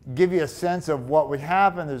give you a sense of what would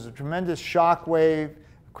happen. There's a tremendous shock wave,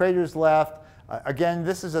 craters left. Again,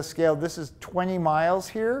 this is a scale. This is 20 miles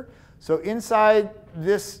here. So inside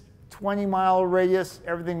this 20-mile radius,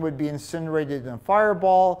 everything would be incinerated in a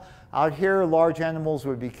fireball. Out here, large animals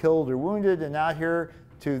would be killed or wounded. And out here,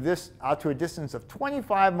 out to a distance of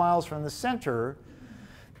 25 miles from the center,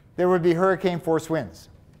 there would be hurricane force winds.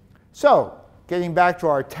 So, getting back to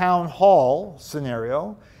our town hall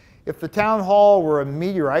scenario, if the town hall were a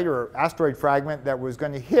meteorite or asteroid fragment that was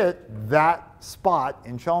going to hit that spot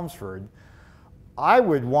in Chelmsford, I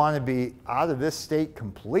would want to be out of this state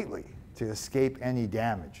completely to escape any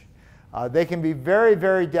damage. They can be very,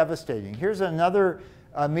 very devastating. Here's another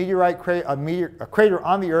meteorite crater, a crater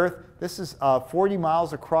on the Earth. This is 40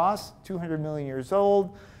 miles across, 200 million years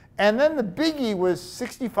old. And then the biggie was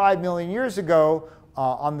 65 million years ago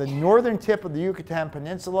on the northern tip of the Yucatan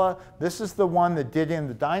Peninsula. This is the one that did in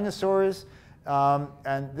the dinosaurs.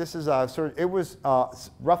 And this is it was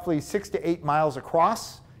roughly 6 to 8 miles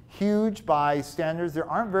across, huge by standards. There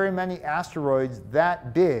aren't very many asteroids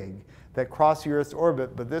that big that cross the Earth's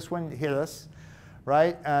orbit, but this one hit us,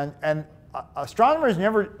 right? And astronomers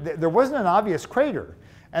there wasn't an obvious crater.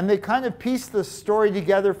 And they kind of pieced the story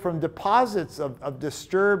together from deposits of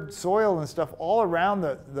disturbed soil and stuff all around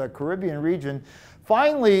the Caribbean region.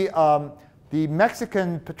 Finally, the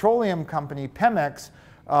Mexican petroleum company, Pemex,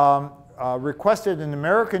 requested an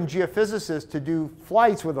American geophysicist to do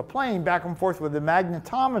flights with a plane back and forth with a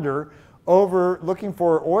magnetometer over looking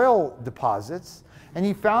for oil deposits. And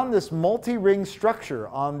he found this multi-ring structure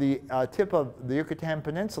on the tip of the Yucatan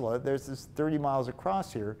Peninsula. There's this 30 miles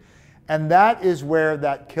across here. And that is where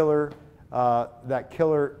that killer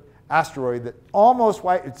asteroid that almost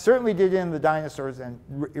wiped, it certainly did in the dinosaurs and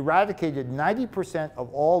eradicated 90%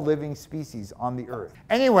 of all living species on the Earth.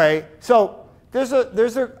 Anyway, so there's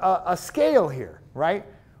a scale here, right?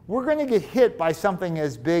 We're going to get hit by something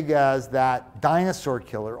as big as that dinosaur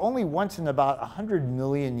killer only once in about 100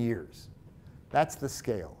 million years. That's the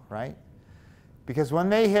scale, right? Because when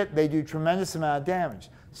they hit, they do tremendous amount of damage.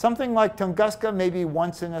 Something like Tunguska, maybe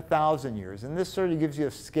once in 1,000 years. And this sort of gives you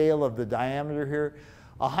a scale of the diameter here.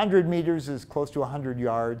 100 meters is close to 100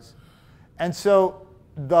 yards. And so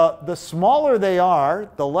the smaller they are,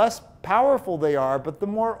 the less powerful they are, but the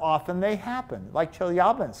more often they happen. Like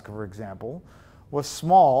Chelyabinsk, for example, was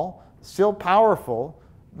small, still powerful,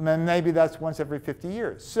 and maybe that's once every 50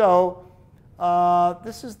 years. So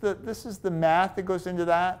this is the math that goes into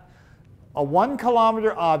that. A 1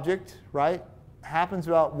 kilometer object, right, happens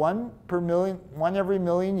about one every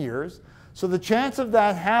million years. So the chance of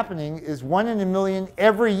that happening is 1 in a million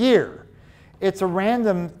every year. It's a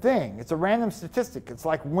random thing. It's a random statistic. It's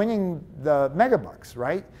like winning the megabucks,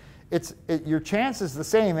 right? Your chance is the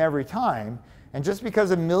same every time. And just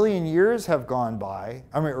because 1 million years have gone by,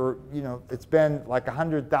 I mean, or it's been like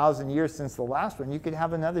 100,000 years since the last one, you could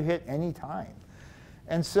have another hit any time.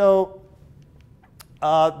 And so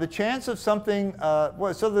the chance of something,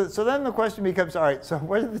 so then the question becomes, all right, so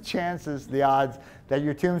what are the chances, the odds, that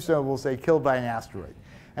your tombstone will say killed by an asteroid?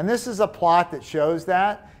 And this is a plot that shows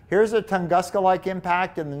that. Here's a Tunguska-like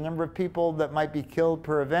impact and the number of people that might be killed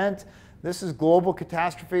per event. This is global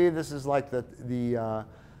catastrophe. This is like the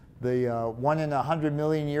 1 in 100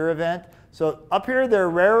 million year event. So up here they're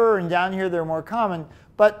rarer and down here they're more common.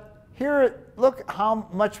 But here, look how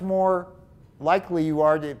much more likely you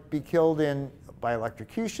are to be killed by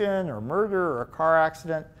electrocution or murder or a car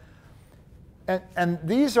accident. And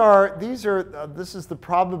this is the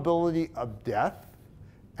probability of death,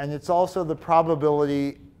 and it's also the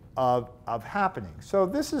probability of happening. So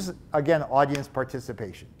this is, again, audience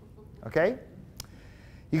participation, okay?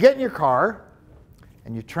 You get in your car,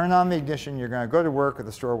 and you turn on the ignition, you're going to go to work or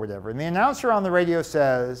the store or whatever, and the announcer on the radio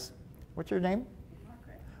says, what's your name?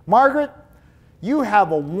 Margaret. Margaret, you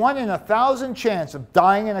have a 1 in 1,000 chance of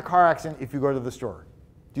dying in a car accident if you go to the store.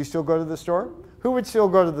 Do you still go to the store? Who would still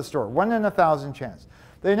go to the store? 1 in 1,000 chance.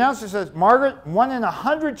 The announcer says, Margaret, 1 in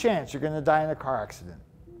 100 chance you're going to die in a car accident.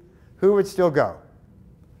 Who would still go?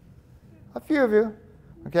 A few of you.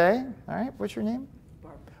 Okay, all right, what's your name?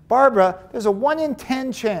 Barbara, there's a 1 in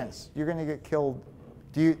 10 chance you're going to get killed.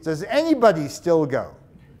 Does anybody still go?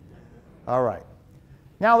 All right.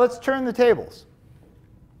 Now let's turn the tables.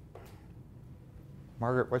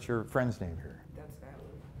 Margaret, what's your friend's name here? That's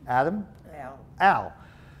Adam? Al. Al.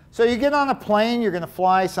 So you get on a plane, you're going to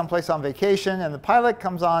fly someplace on vacation, and the pilot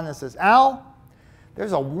comes on and says, Al,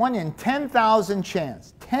 there's a 1 in 10,000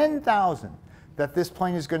 chance, 10,000, that this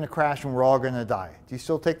plane is going to crash and we're all going to die. Do you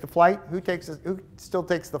still take the flight? Who still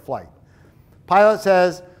takes the flight? Pilot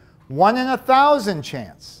says, 1 in 1,000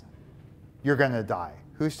 chance you're going to die.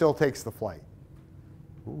 Who still takes the flight?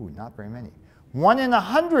 Ooh, not very many. 1 in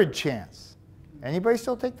 100 chance. Anybody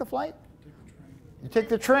still take the flight? You take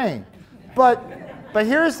the train. But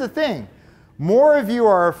here's the thing. More of you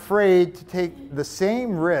are afraid to take the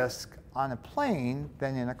same risk on a plane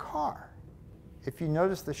than in a car, if you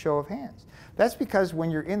notice the show of hands. That's because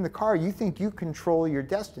when you're in the car, you think you control your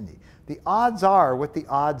destiny. The odds are what the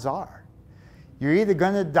odds are. You're either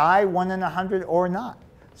going to die 1 in 100 or not.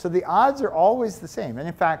 So the odds are always the same. And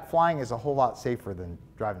in fact, flying is a whole lot safer than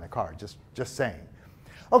driving a car, just saying.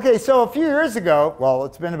 Okay, so a few years ago, well,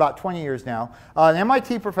 it's been about 20 years now, an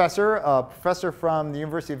MIT professor, a professor from the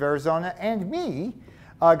University of Arizona, and me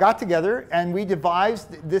got together and we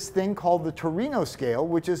devised this thing called the Torino scale,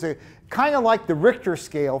 which is kind of like the Richter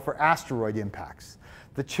scale for asteroid impacts.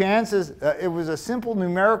 The chances, it was a simple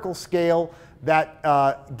numerical scale that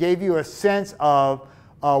gave you a sense of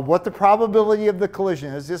what the probability of the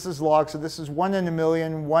collision is. This is log, so this is 1 in a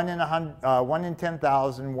million, 1 in 100, 1 in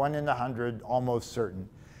 10,000, 1 in 100, almost certain,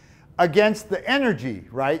 against the energy,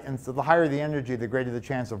 right? And so the higher the energy, the greater the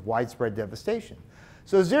chance of widespread devastation.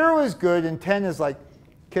 So 0 is good and 10 is like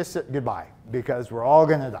kiss it goodbye because we're all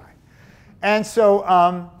going to die. And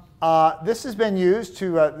so this has been used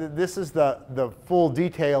to, this is the full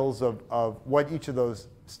details of what each of those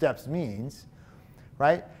steps means,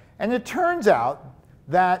 right? And it turns out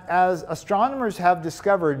that as astronomers have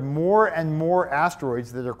discovered more and more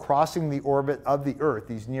asteroids that are crossing the orbit of the Earth,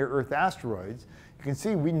 these near-Earth asteroids, you can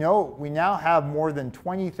see we now have more than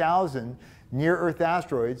 20,000 near-Earth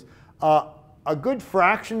asteroids. A good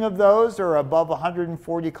fraction of those are above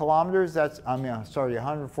 140 kilometers. That's,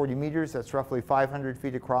 140 meters. That's roughly 500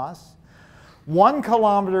 feet across. 1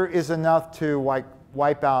 kilometer is enough to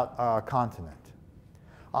wipe out a continent.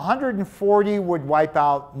 140 would wipe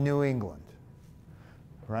out New England,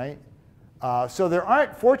 right? So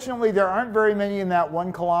fortunately, there aren't very many in that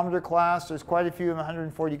 1 kilometer class. There's quite a few in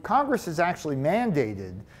 140. Congress has actually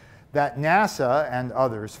mandated that NASA and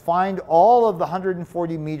others find all of the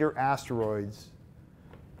 140 meter asteroids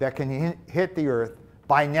that can hit the Earth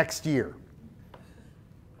by next year.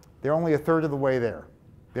 They're only a third of the way there.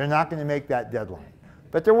 They're not going to make that deadline.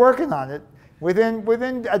 But they're working on it.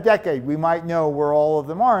 Within a decade, we might know where all of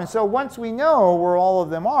them are. And so once we know where all of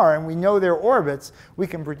them are and we know their orbits, we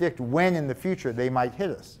can predict when in the future they might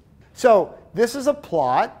hit us. So this is a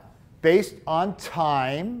plot based on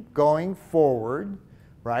time going forward,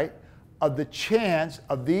 right, of the chance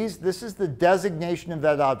of these. This is the designation of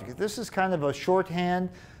that object. This is kind of a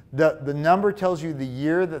shorthand. The number tells you the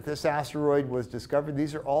year that this asteroid was discovered.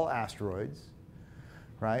 These are all asteroids,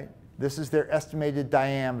 right? This is their estimated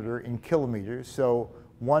diameter in kilometers. So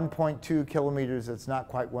 1.2 kilometers, that's not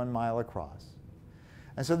quite 1 mile across.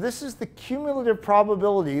 And so this is the cumulative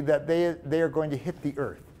probability that they are going to hit the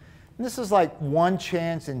Earth. And this is like 1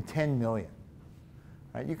 chance in 10 million.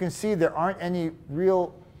 Right? You can see there aren't any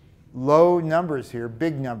real low numbers here,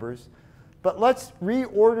 big numbers. But let's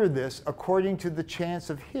reorder this according to the chance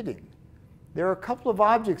of hitting. There are a couple of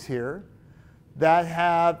objects here that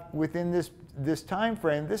have, within this time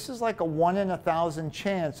frame, this is like a 1 in 1,000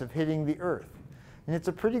 chance of hitting the Earth. And it's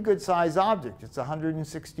a pretty good size object. It's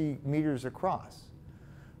 160 meters across,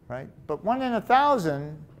 right? But 1 in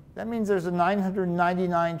 1,000, that means there's a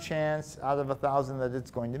 999 chance out of 1,000 that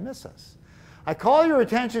it's going to miss us. I call your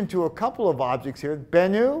attention to a couple of objects here,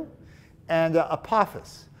 Bennu and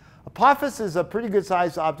Apophis. Apophis is a pretty good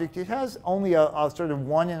sized object. It has only a sort of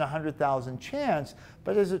 1 in 100,000 chance,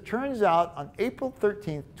 but as it turns out, on April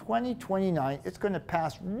 13th, 2029, it's going to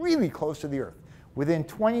pass really close to the Earth, within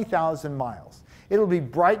 20,000 miles. It'll be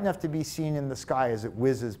bright enough to be seen in the sky as it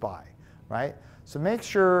whizzes by, right? So make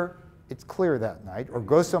sure it's clear that night, or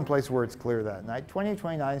go someplace where it's clear that night.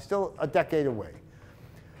 2029 is still a decade away.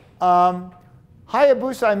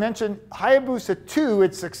 Hayabusa, I mentioned, Hayabusa 2,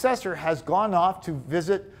 its successor, has gone off to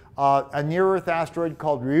visit a near-Earth asteroid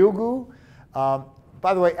called Ryugu.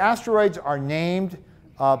 By the way, asteroids are named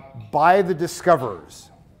by the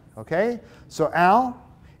discoverers. Okay? So Al,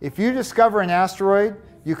 if you discover an asteroid,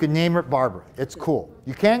 you can name it Barbara. It's cool.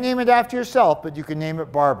 You can't name it after yourself, but you can name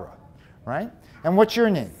it Barbara, right? And what's your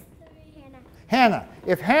name? Hannah. Hannah.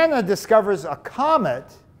 If Hannah discovers a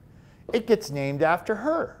comet, it gets named after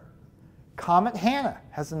her. Comet Hannah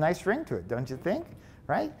has a nice ring to it, don't you think?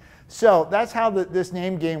 Right? So that's how this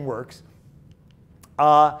name game works.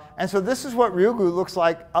 And so this is what Ryugu looks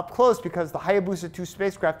like up close, because the Hayabusa 2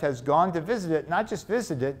 spacecraft has gone to visit it, not just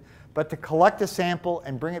visit it, but to collect a sample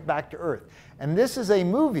and bring it back to Earth. And this is a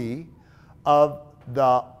movie of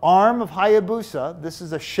the arm of Hayabusa. This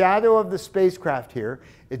is a shadow of the spacecraft here.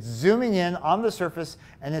 It's zooming in on the surface,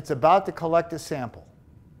 and it's about to collect a sample.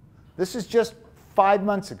 This is just 5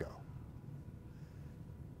 months ago.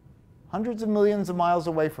 Hundreds of millions of miles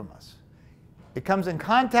away from us. It comes in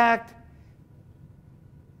contact.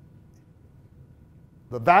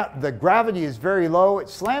 The gravity is very low. It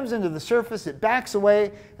slams into the surface. It backs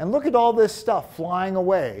away. And look at all this stuff flying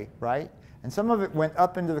away, right? And some of it went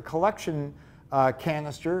up into the collection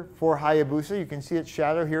canister for Hayabusa. You can see its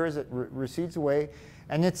shadow here as it recedes away.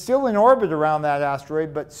 And it's still in orbit around that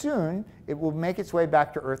asteroid, but soon it will make its way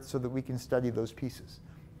back to Earth so that we can study those pieces.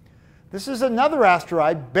 This is another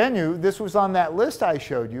asteroid, Bennu. This was on that list I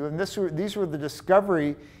showed you, and these were the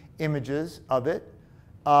discovery images of it.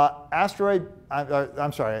 Asteroid,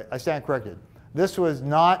 I'm sorry, I stand corrected. This was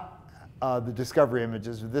not the discovery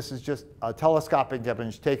images. This is just a telescopic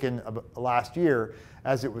image taken last year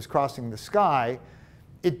as it was crossing the sky.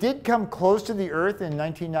 It did come close to the Earth in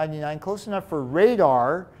 1999, close enough for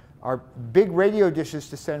radar, our big radio dishes,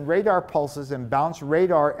 to send radar pulses and bounce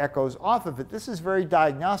radar echoes off of it. This is very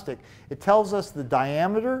diagnostic. It tells us the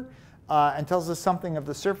diameter and tells us something of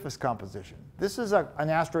the surface composition. This is an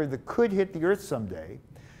asteroid that could hit the Earth someday.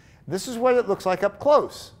 This is what it looks like up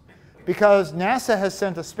close, because NASA has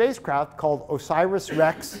sent a spacecraft called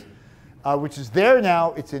OSIRIS-REx, which is there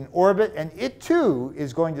now. It's in orbit, and it too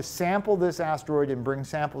is going to sample this asteroid and bring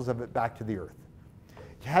samples of it back to the Earth.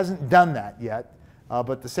 It hasn't done that yet,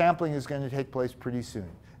 but the sampling is going to take place pretty soon.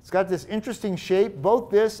 It's got this interesting shape.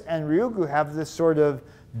 Both this and Ryugu have this sort of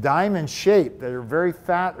diamond shape that are very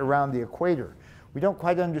fat around the equator. We don't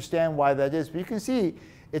quite understand why that is, but you can see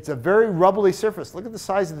it's a very rubbly surface. Look at the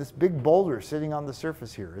size of this big boulder sitting on the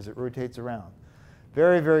surface here as it rotates around.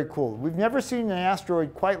 Very, very cool. We've never seen an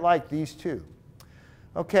asteroid quite like these two.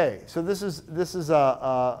 Okay, so this is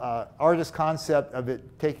an artist concept of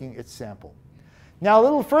it taking its sample. Now, a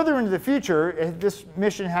little further into the future, this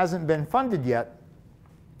mission hasn't been funded yet.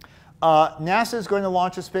 NASA is going to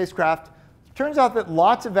launch a spacecraft. It turns out that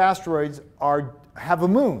lots of asteroids have a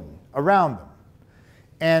moon around them.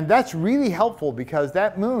 And that's really helpful, because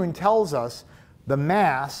that moon tells us the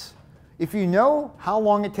mass. If you know how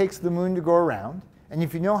long it takes the moon to go around, and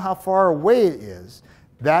if you know how far away it is,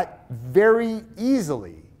 that very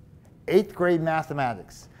easily, 8th grade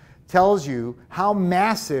mathematics, tells you how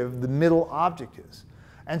massive the middle object is.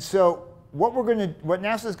 And so what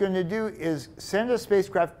NASA is going to do is send a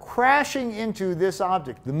spacecraft crashing into this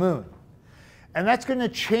object, the moon. And that's going to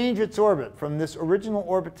change its orbit from this original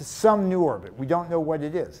orbit to some new orbit. We don't know what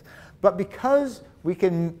it is. But because we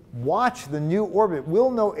can watch the new orbit,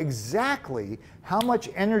 we'll know exactly how much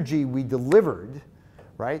energy we delivered,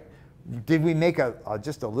 right? Did we make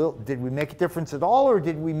did we make a difference at all, or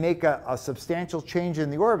did we make a substantial change in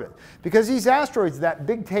the orbit? Because these asteroids, that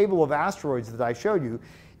big table of asteroids that I showed you,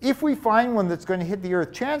 if we find one that's going to hit the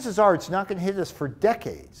Earth, chances are it's not going to hit us for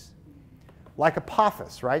decades. Like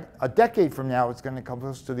Apophis, right? A decade from now, it's going to come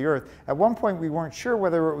close to the Earth. At one point, we weren't sure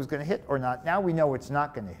whether it was going to hit or not. Now we know it's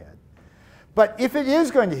not going to hit. But if it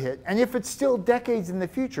is going to hit, and if it's still decades in the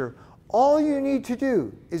future, all you need to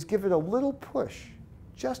do is give it a little push,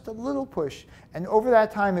 just a little push, and over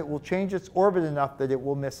that time, it will change its orbit enough that it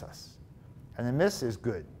will miss us. And a miss is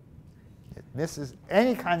good.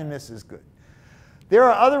 Any kind of miss is good. There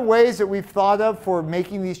are other ways that we've thought of for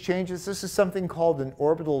making these changes. This is something called an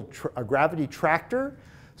orbital gravity tractor.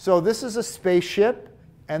 So this is a spaceship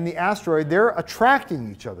and the asteroid. They're attracting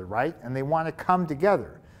each other, right? And they want to come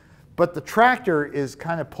together. But the tractor is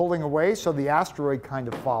kind of pulling away, so the asteroid kind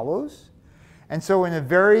of follows. And so in a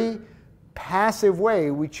very passive way,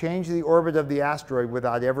 we change the orbit of the asteroid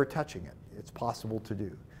without ever touching it. It's possible to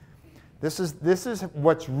do. This is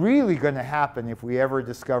what's really going to happen if we ever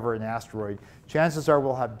discover an asteroid. Chances are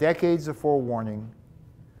we'll have decades of forewarning,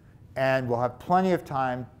 and we'll have plenty of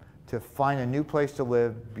time to find a new place to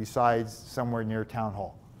live besides somewhere near Town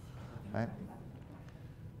Hall. Right?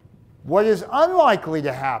 What is unlikely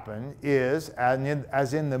to happen is,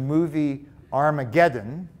 as in the movie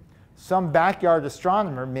Armageddon, some backyard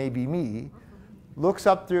astronomer, maybe me, looks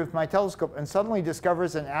up through my telescope and suddenly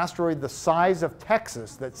discovers an asteroid the size of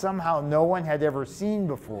Texas that somehow no one had ever seen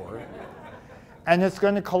before. And it's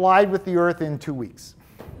going to collide with the Earth in 2 weeks,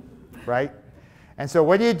 right? And so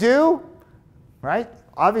what do? Right?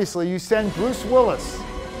 Obviously, you send Bruce Willis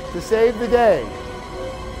to save the day.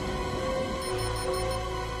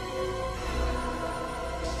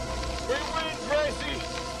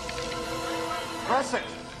 Press it.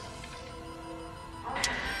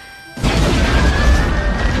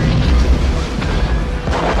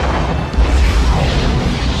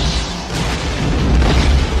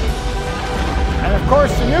 And of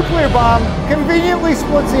course, the nuclear bomb conveniently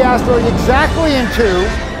splits the asteroid exactly in two.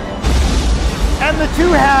 And the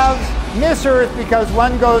two halves miss Earth because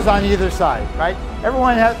one goes on either side, right?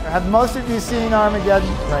 Everyone have most of you seen Armageddon,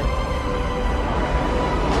 right?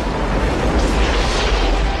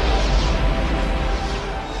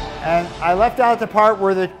 And I left out the part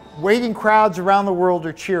where the waiting crowds around the world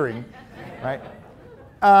are cheering, right?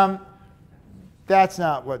 That's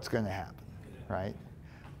not what's going to happen, right?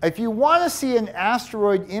 If you want to see an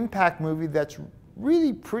asteroid impact movie that's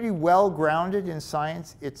really pretty well grounded in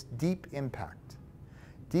science, it's Deep Impact.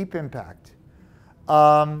 Deep Impact.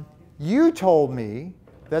 You told me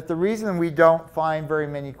that the reason we don't find very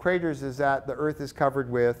many craters is that the Earth is covered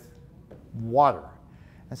with water.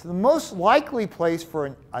 And so the most likely place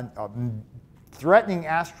for a threatening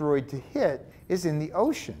asteroid to hit is in the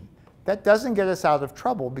ocean. That doesn't get us out of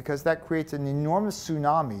trouble because that creates an enormous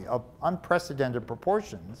tsunami of unprecedented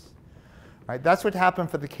proportions. Right? That's what happened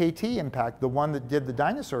for the KT impact, the one that did the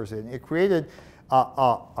dinosaurs in. It created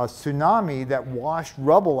a tsunami that washed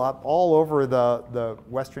rubble up all over the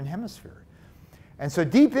Western Hemisphere. And so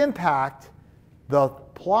Deep Impact, the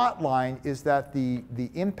plot line is that the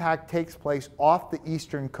impact takes place off the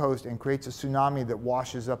eastern coast and creates a tsunami that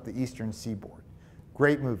washes up the eastern seaboard.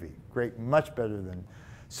 Great movie, great, much better than.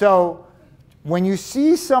 So when you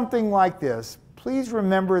see something like this, please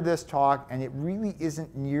remember this talk, and it really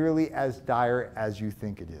isn't nearly as dire as you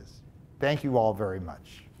think it is. Thank you all very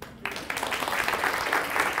much.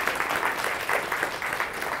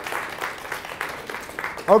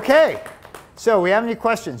 Okay, so we have any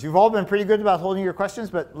questions? You've all been pretty good about holding your questions,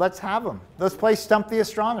 but let's have them. Let's play Stump the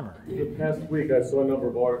Astronomer. The past week, I saw a number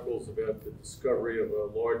of articles about the discovery of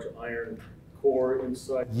a large iron core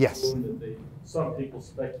inside the moon that some people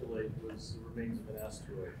speculate was the remains of an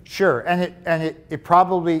asteroid. Sure, and it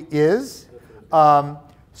probably is.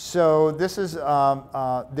 So this is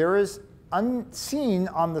there is unseen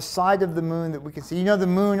on the side of the moon that we can see. You know, the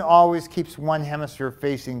moon always keeps one hemisphere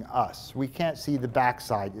facing us. We can't see the back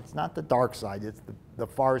side. It's not the dark side, it's the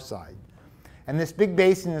far side. And this big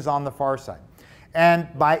basin is on the far side. And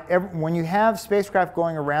when you have spacecraft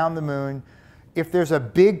going around the moon, if there's a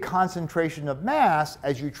big concentration of mass,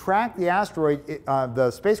 as you track the asteroid, the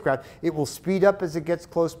spacecraft, it will speed up as it gets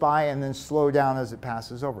close by and then slow down as it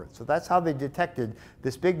passes over it. So that's how they detected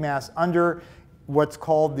this big mass under what's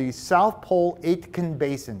called the South Pole Aitken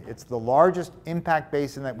Basin. It's the largest impact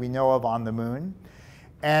basin that we know of on the moon.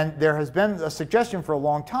 And there has been a suggestion for a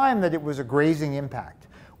long time that it was a grazing impact,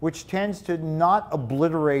 which tends to not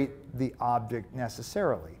obliterate the object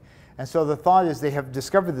necessarily. And so the thought is they have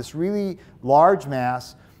discovered this really large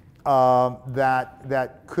mass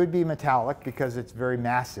that could be metallic because it's very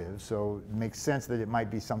massive, so it makes sense that it might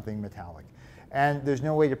be something metallic. And there's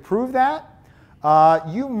no way to prove that.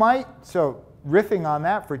 You might, so riffing on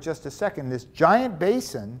that for just a second, this giant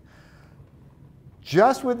basin,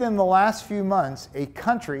 just within the last few months, a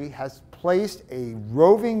country has placed a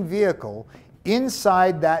roving vehicle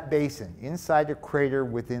inside that basin, inside a crater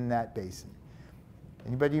within that basin.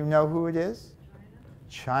 Anybody know who it is?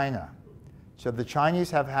 China. So the Chinese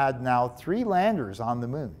have had now 3 landers on the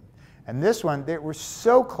moon. And this one, they were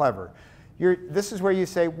so clever. This is where you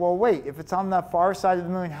say, well, wait, if it's on the far side of the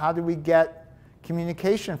moon, how do we get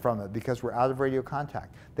communication from it? Because we're out of radio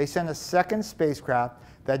contact. They sent a second spacecraft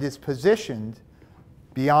that is positioned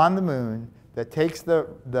beyond the moon that takes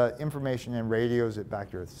the information and radios it back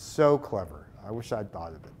to Earth. So clever. I wish I'd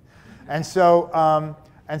thought of it. And so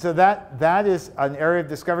that is an area of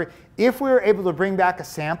discovery. If we were able to bring back a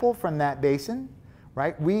sample from that basin,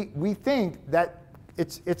 right, we think that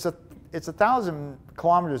it's 1,000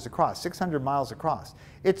 kilometers across, 600 miles across.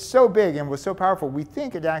 It's so big and was so powerful, we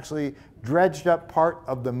think it actually dredged up part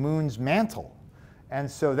of the moon's mantle. And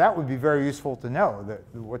so that would be very useful to know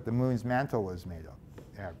what the moon's mantle is made of.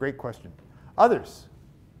 Yeah, great question. Others?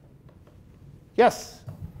 Yes?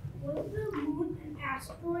 Was the moon an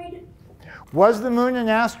asteroid? Was the moon an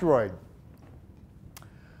asteroid?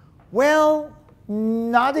 Well,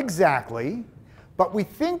 not exactly. But we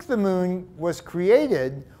think the moon was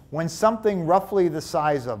created when something roughly the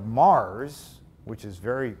size of Mars, which is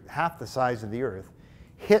half the size of the Earth,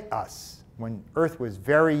 hit us when Earth was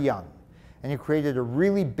very young, and it created a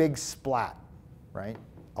really big splat, right?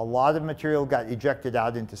 A lot of material got ejected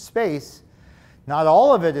out into space. Not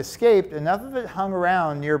all of it escaped. Enough of it hung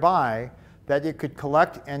around nearby that it could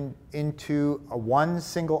collect into one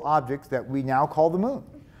single object that we now call the moon.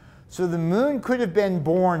 So the moon could have been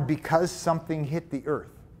born because something hit the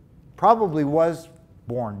Earth. Probably was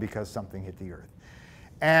born because something hit the Earth.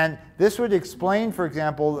 And this would explain, for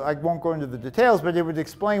example, I won't go into the details, but it would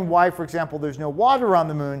explain why, for example, there's no water on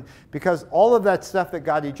the moon, because all of that stuff that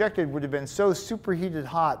got ejected would have been so superheated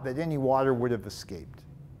hot that any water would have escaped.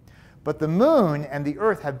 But the moon and the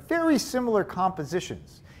Earth have very similar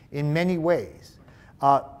compositions in many ways,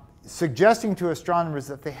 suggesting to astronomers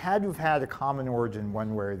that they had to have had a common origin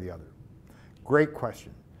one way or the other. Great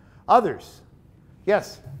question. Others?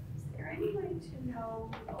 Yes? Is there any way to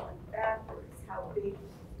know, going backwards, how big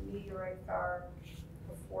meteorites are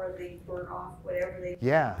before they burn off, whatever they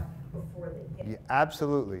before they hit? Yeah,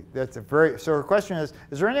 absolutely. That's so her question is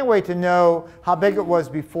there any way to know how big it was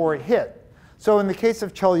before it hit? So in the case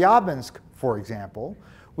of Chelyabinsk, for example,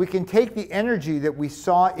 we can take the energy that we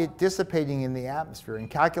saw it dissipating in the atmosphere and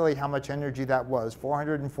calculate how much energy that was,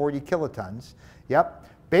 440 kilotons,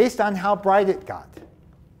 based on how bright it got,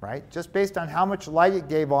 right? Just based on how much light it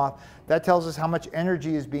gave off, that tells us how much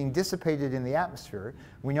energy is being dissipated in the atmosphere.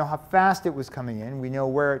 We know how fast it was coming in. We know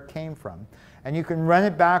where it came from. And you can run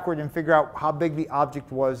it backward and figure out how big the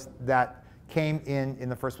object was that came in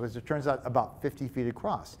the first place. It turns out about 50 feet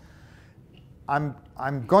across. I'm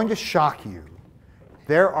going to shock you.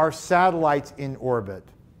 There are satellites in orbit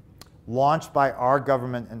launched by our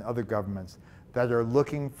government and other governments that are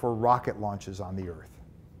looking for rocket launches on the Earth.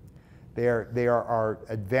 They are our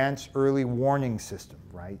advanced early warning system,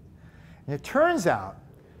 right? And it turns out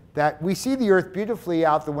that we see the Earth beautifully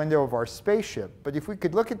out the window of our spaceship, but if we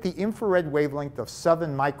could look at the infrared wavelength of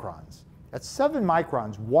 7 microns, at 7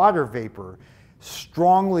 microns, water vapor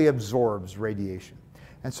strongly absorbs radiation.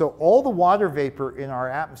 And so all the water vapor in our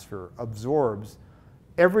atmosphere absorbs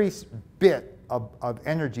every bit of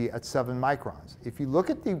energy at 7 microns. If you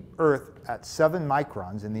look at the Earth at 7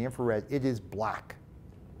 microns in the infrared, it is black,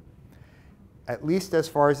 at least as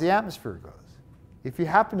far as the atmosphere goes. If you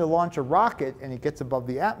happen to launch a rocket and it gets above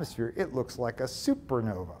the atmosphere, it looks like a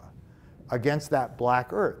supernova against that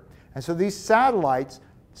black Earth. And so these satellites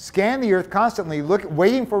scan the Earth constantly,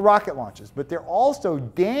 waiting for rocket launches, but they're also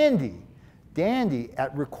dandy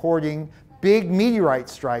at recording big meteorite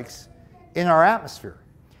strikes in our atmosphere.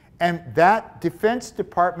 And that Defense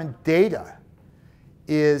Department data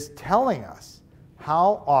is telling us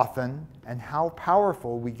how often and how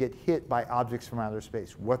powerful we get hit by objects from outer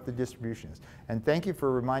space, what the distribution is. And thank you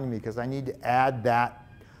for reminding me, because I need to add that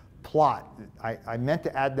plot. I meant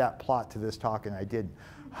to add that plot to this talk, and I didn't.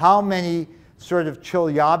 How many sort of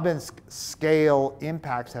Chelyabinsk scale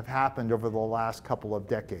impacts have happened over the last couple of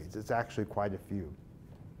decades? It's actually quite a few.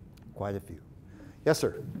 Quite a few. Yes,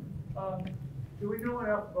 sir? Do we know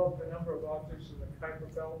enough about the number of objects in the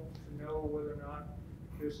Kuiper Belt to know whether or not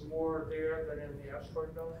there's more there than in the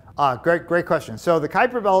asteroid belt? Great question. So the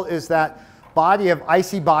Kuiper Belt is that body of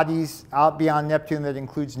icy bodies out beyond Neptune that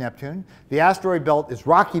includes Neptune. The asteroid belt is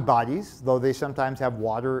rocky bodies, though they sometimes have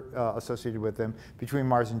water associated with them, between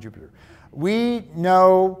Mars and Jupiter. We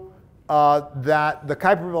know that the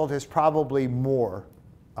Kuiper Belt is probably more.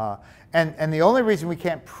 And the only reason we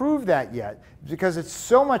can't prove that yet is because it's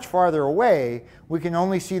so much farther away, we can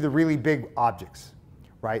only see the really big objects,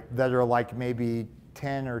 right, that are like maybe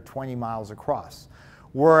 10 or 20 miles across.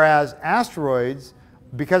 Whereas asteroids,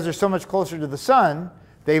 because they're so much closer to the sun,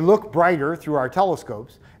 they look brighter through our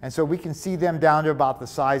telescopes, and so we can see them down to about the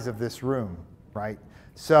size of this room, right?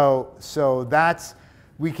 So that's,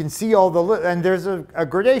 we can see all the, and there's a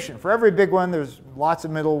gradation. For every big one, there's lots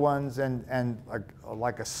of middle ones and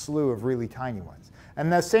like a slew of really tiny ones.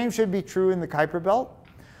 And the same should be true in the Kuiper Belt.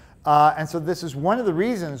 And so this is one of the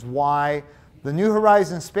reasons why the New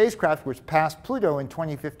Horizons spacecraft, which passed Pluto in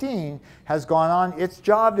 2015, has gone on. Its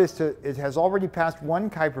job is to, it has already passed one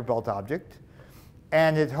Kuiper Belt object,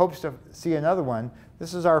 and it hopes to see another one.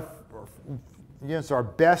 This is our, it's our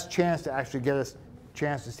best chance to actually get a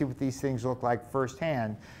chance to see what these things look like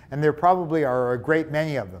firsthand. And there probably are a great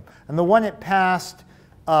many of them. And the one it passed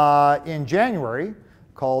in January,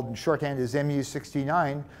 called in shorthand as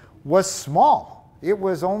MU69, was small. It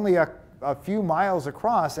was only a few miles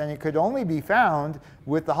across, and it could only be found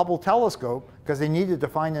with the Hubble telescope because they needed to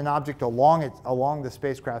find an object along the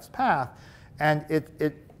spacecraft's path. And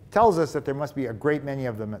it tells us that there must be a great many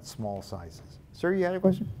of them at small sizes. Sir, you had a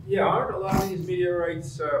question? Yeah, aren't a lot of these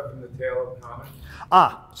meteorites from the tail of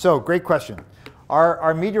comets? So great question.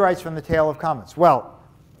 Are meteorites from the tail of comets? Well,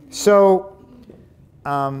 so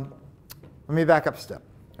let me back up a step.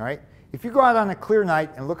 All right. If you go out on a clear night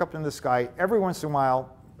and look up in the sky, every once in a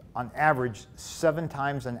while, on average, 7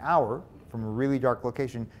 times an hour from a really dark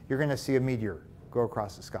location, you're going to see a meteor go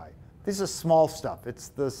across the sky. This is small stuff. It's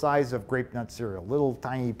the size of grape nut cereal, little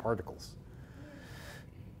tiny particles.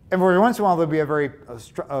 And every once in a while, there'll be a very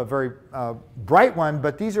bright one,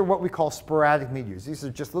 but these are what we call sporadic meteors. These are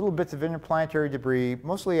just little bits of interplanetary debris,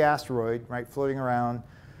 mostly asteroid, right, floating around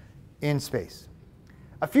in space.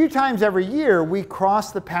 A few times every year, we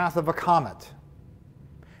cross the path of a comet.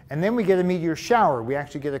 And then we get a meteor shower. We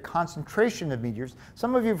actually get a concentration of meteors.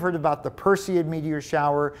 Some of you have heard about the Perseid meteor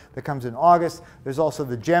shower that comes in August. There's also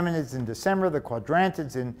the Geminids in December, the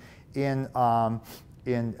Quadrantids in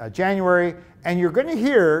January. And you're going to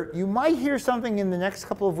hear, you might hear something in the next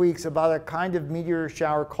couple of weeks about a kind of meteor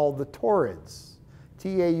shower called the Taurids,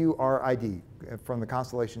 T-A-U-R-I-D, from the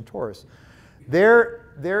constellation Taurus. There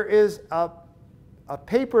is a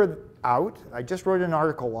paper out. I just wrote an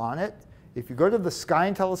article on it. If you go to the Sky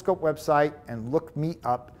and Telescope website and look me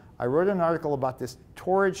up, I wrote an article about this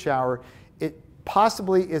Taurid shower. It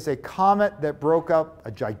possibly is a comet that broke up,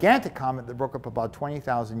 a gigantic comet that broke up about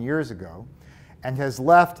 20,000 years ago and has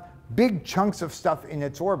left big chunks of stuff in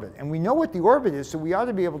its orbit. And we know what the orbit is, so we ought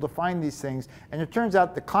to be able to find these things. And it turns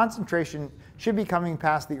out the concentration should be coming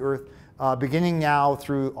past the Earth beginning now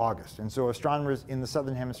through August. And so astronomers in the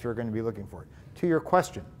southern hemisphere are going to be looking for it. To your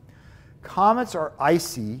question, comets are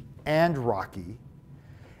icy and rocky,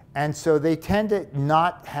 and so they tend to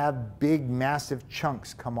not have big, massive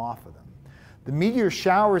chunks come off of them. The meteor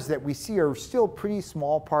showers that we see are still pretty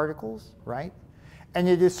small particles, right? And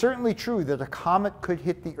it is certainly true that a comet could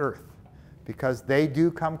hit the Earth, because they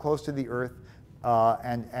do come close to the Earth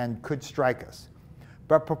and could strike us.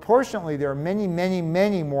 But proportionately, there are many, many,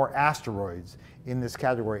 many more asteroids in this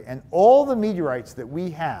category. And all the meteorites that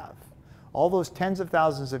we have, all those tens of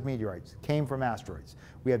thousands of meteorites, came from asteroids.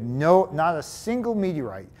 We have not a single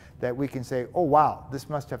meteorite that we can say, oh, wow, this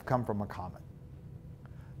must have come from a comet.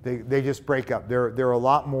 They just break up. They're a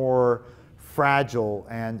lot more fragile,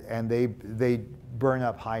 and they burn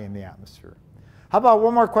up high in the atmosphere. How about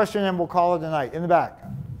one more question, and we'll call it a night? In the back.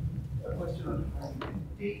 A question on how you can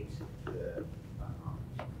date the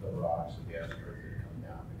rocks of the asteroids that come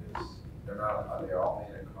down, because are they all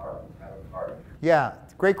made of carbon, have a carbon? Yeah,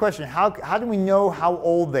 great question. How do we know how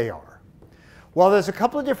old they are? Well, there's a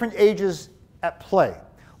couple of different ages at play.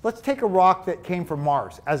 Let's take a rock that came from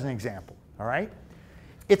Mars as an example, all right?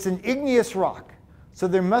 It's an igneous rock, so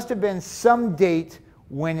there must have been some date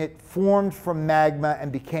when it formed from magma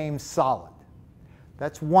and became solid.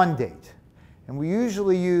 That's one date. And we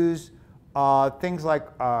usually use things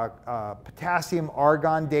like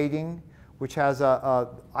potassium-argon dating, which has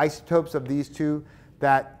isotopes of these two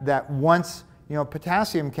that once,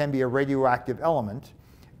 potassium can be a radioactive element.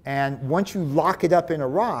 And once you lock it up in a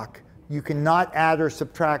rock, you cannot add or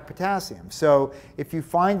subtract potassium. So if you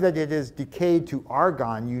find that it is decayed to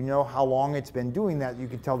argon, you know how long it's been doing that. You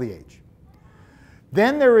can tell the age.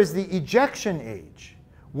 Then there is the ejection age.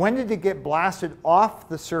 When did it get blasted off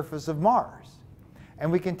the surface of Mars?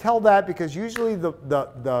 And we can tell that because usually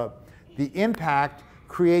the impact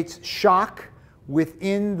creates shock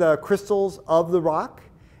within the crystals of the rock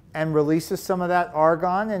and releases some of that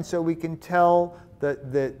argon. And so we can tell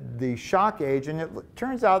the shock age. And it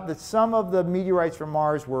turns out that some of the meteorites from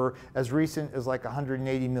Mars were as recent as like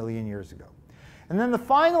 180 million years ago. And then the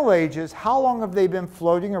final age is how long have they been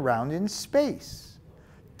floating around in space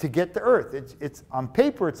to get to Earth? It's on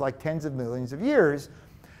paper, it's like tens of millions of years.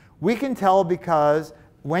 We can tell because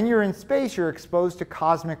when you're in space, you're exposed to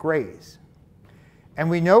cosmic rays. And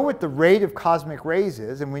we know what the rate of cosmic rays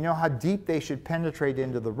is, and we know how deep they should penetrate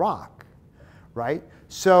into the rock, right?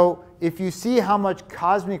 So if you see how much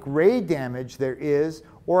cosmic ray damage there is,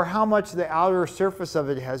 or how much the outer surface of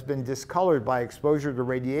it has been discolored by exposure to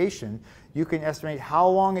radiation, you can estimate how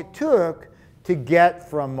long it took to get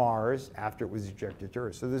from Mars after it was ejected to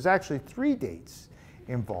Earth. So there's actually 3 dates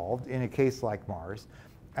involved in a case like Mars.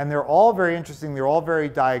 And they're all very interesting. They're all very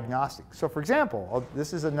diagnostic. So for example,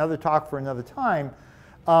 this is another talk for another time.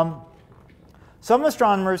 Some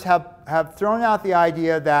astronomers have thrown out the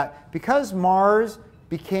idea that because Mars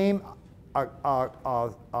became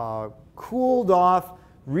a cooled off,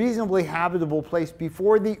 reasonably habitable place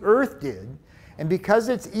before the Earth did, and because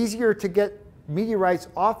it's easier to get meteorites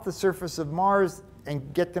off the surface of Mars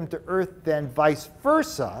and get them to Earth than vice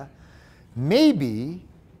versa, maybe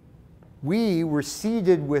we were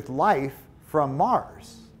seeded with life from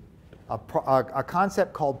Mars. a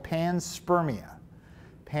concept called panspermia.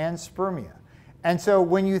 Panspermia. And so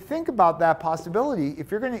when you think about that possibility, if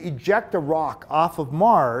you're going to eject a rock off of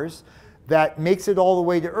Mars that makes it all the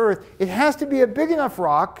way to Earth, it has to be a big enough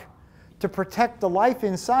rock to protect the life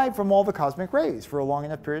inside from all the cosmic rays for a long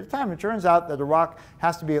enough period of time. It turns out that a rock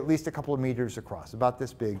has to be at least a couple of meters across, about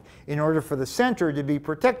this big, in order for the center to be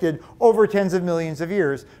protected over tens of millions of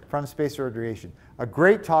years from space radiation. A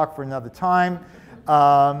great talk for another time.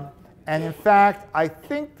 And in fact, I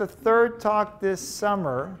think the third talk this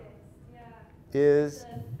summer is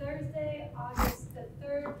Thursday, August the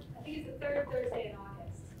 3rd. I think it's the third Thursday in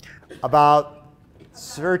August. About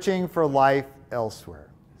searching for life elsewhere.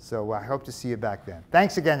 So I hope to see you back then.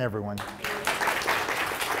 Thanks again, everyone.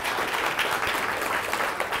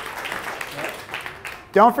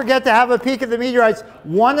 Don't forget to have a peek at the meteorites.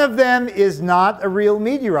 One of them is not a real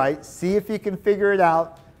meteorite. See if you can figure it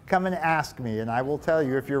out. Come and ask me, and I will tell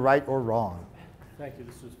you if you're right or wrong. Thank you.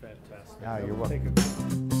 This was fantastic. You're welcome.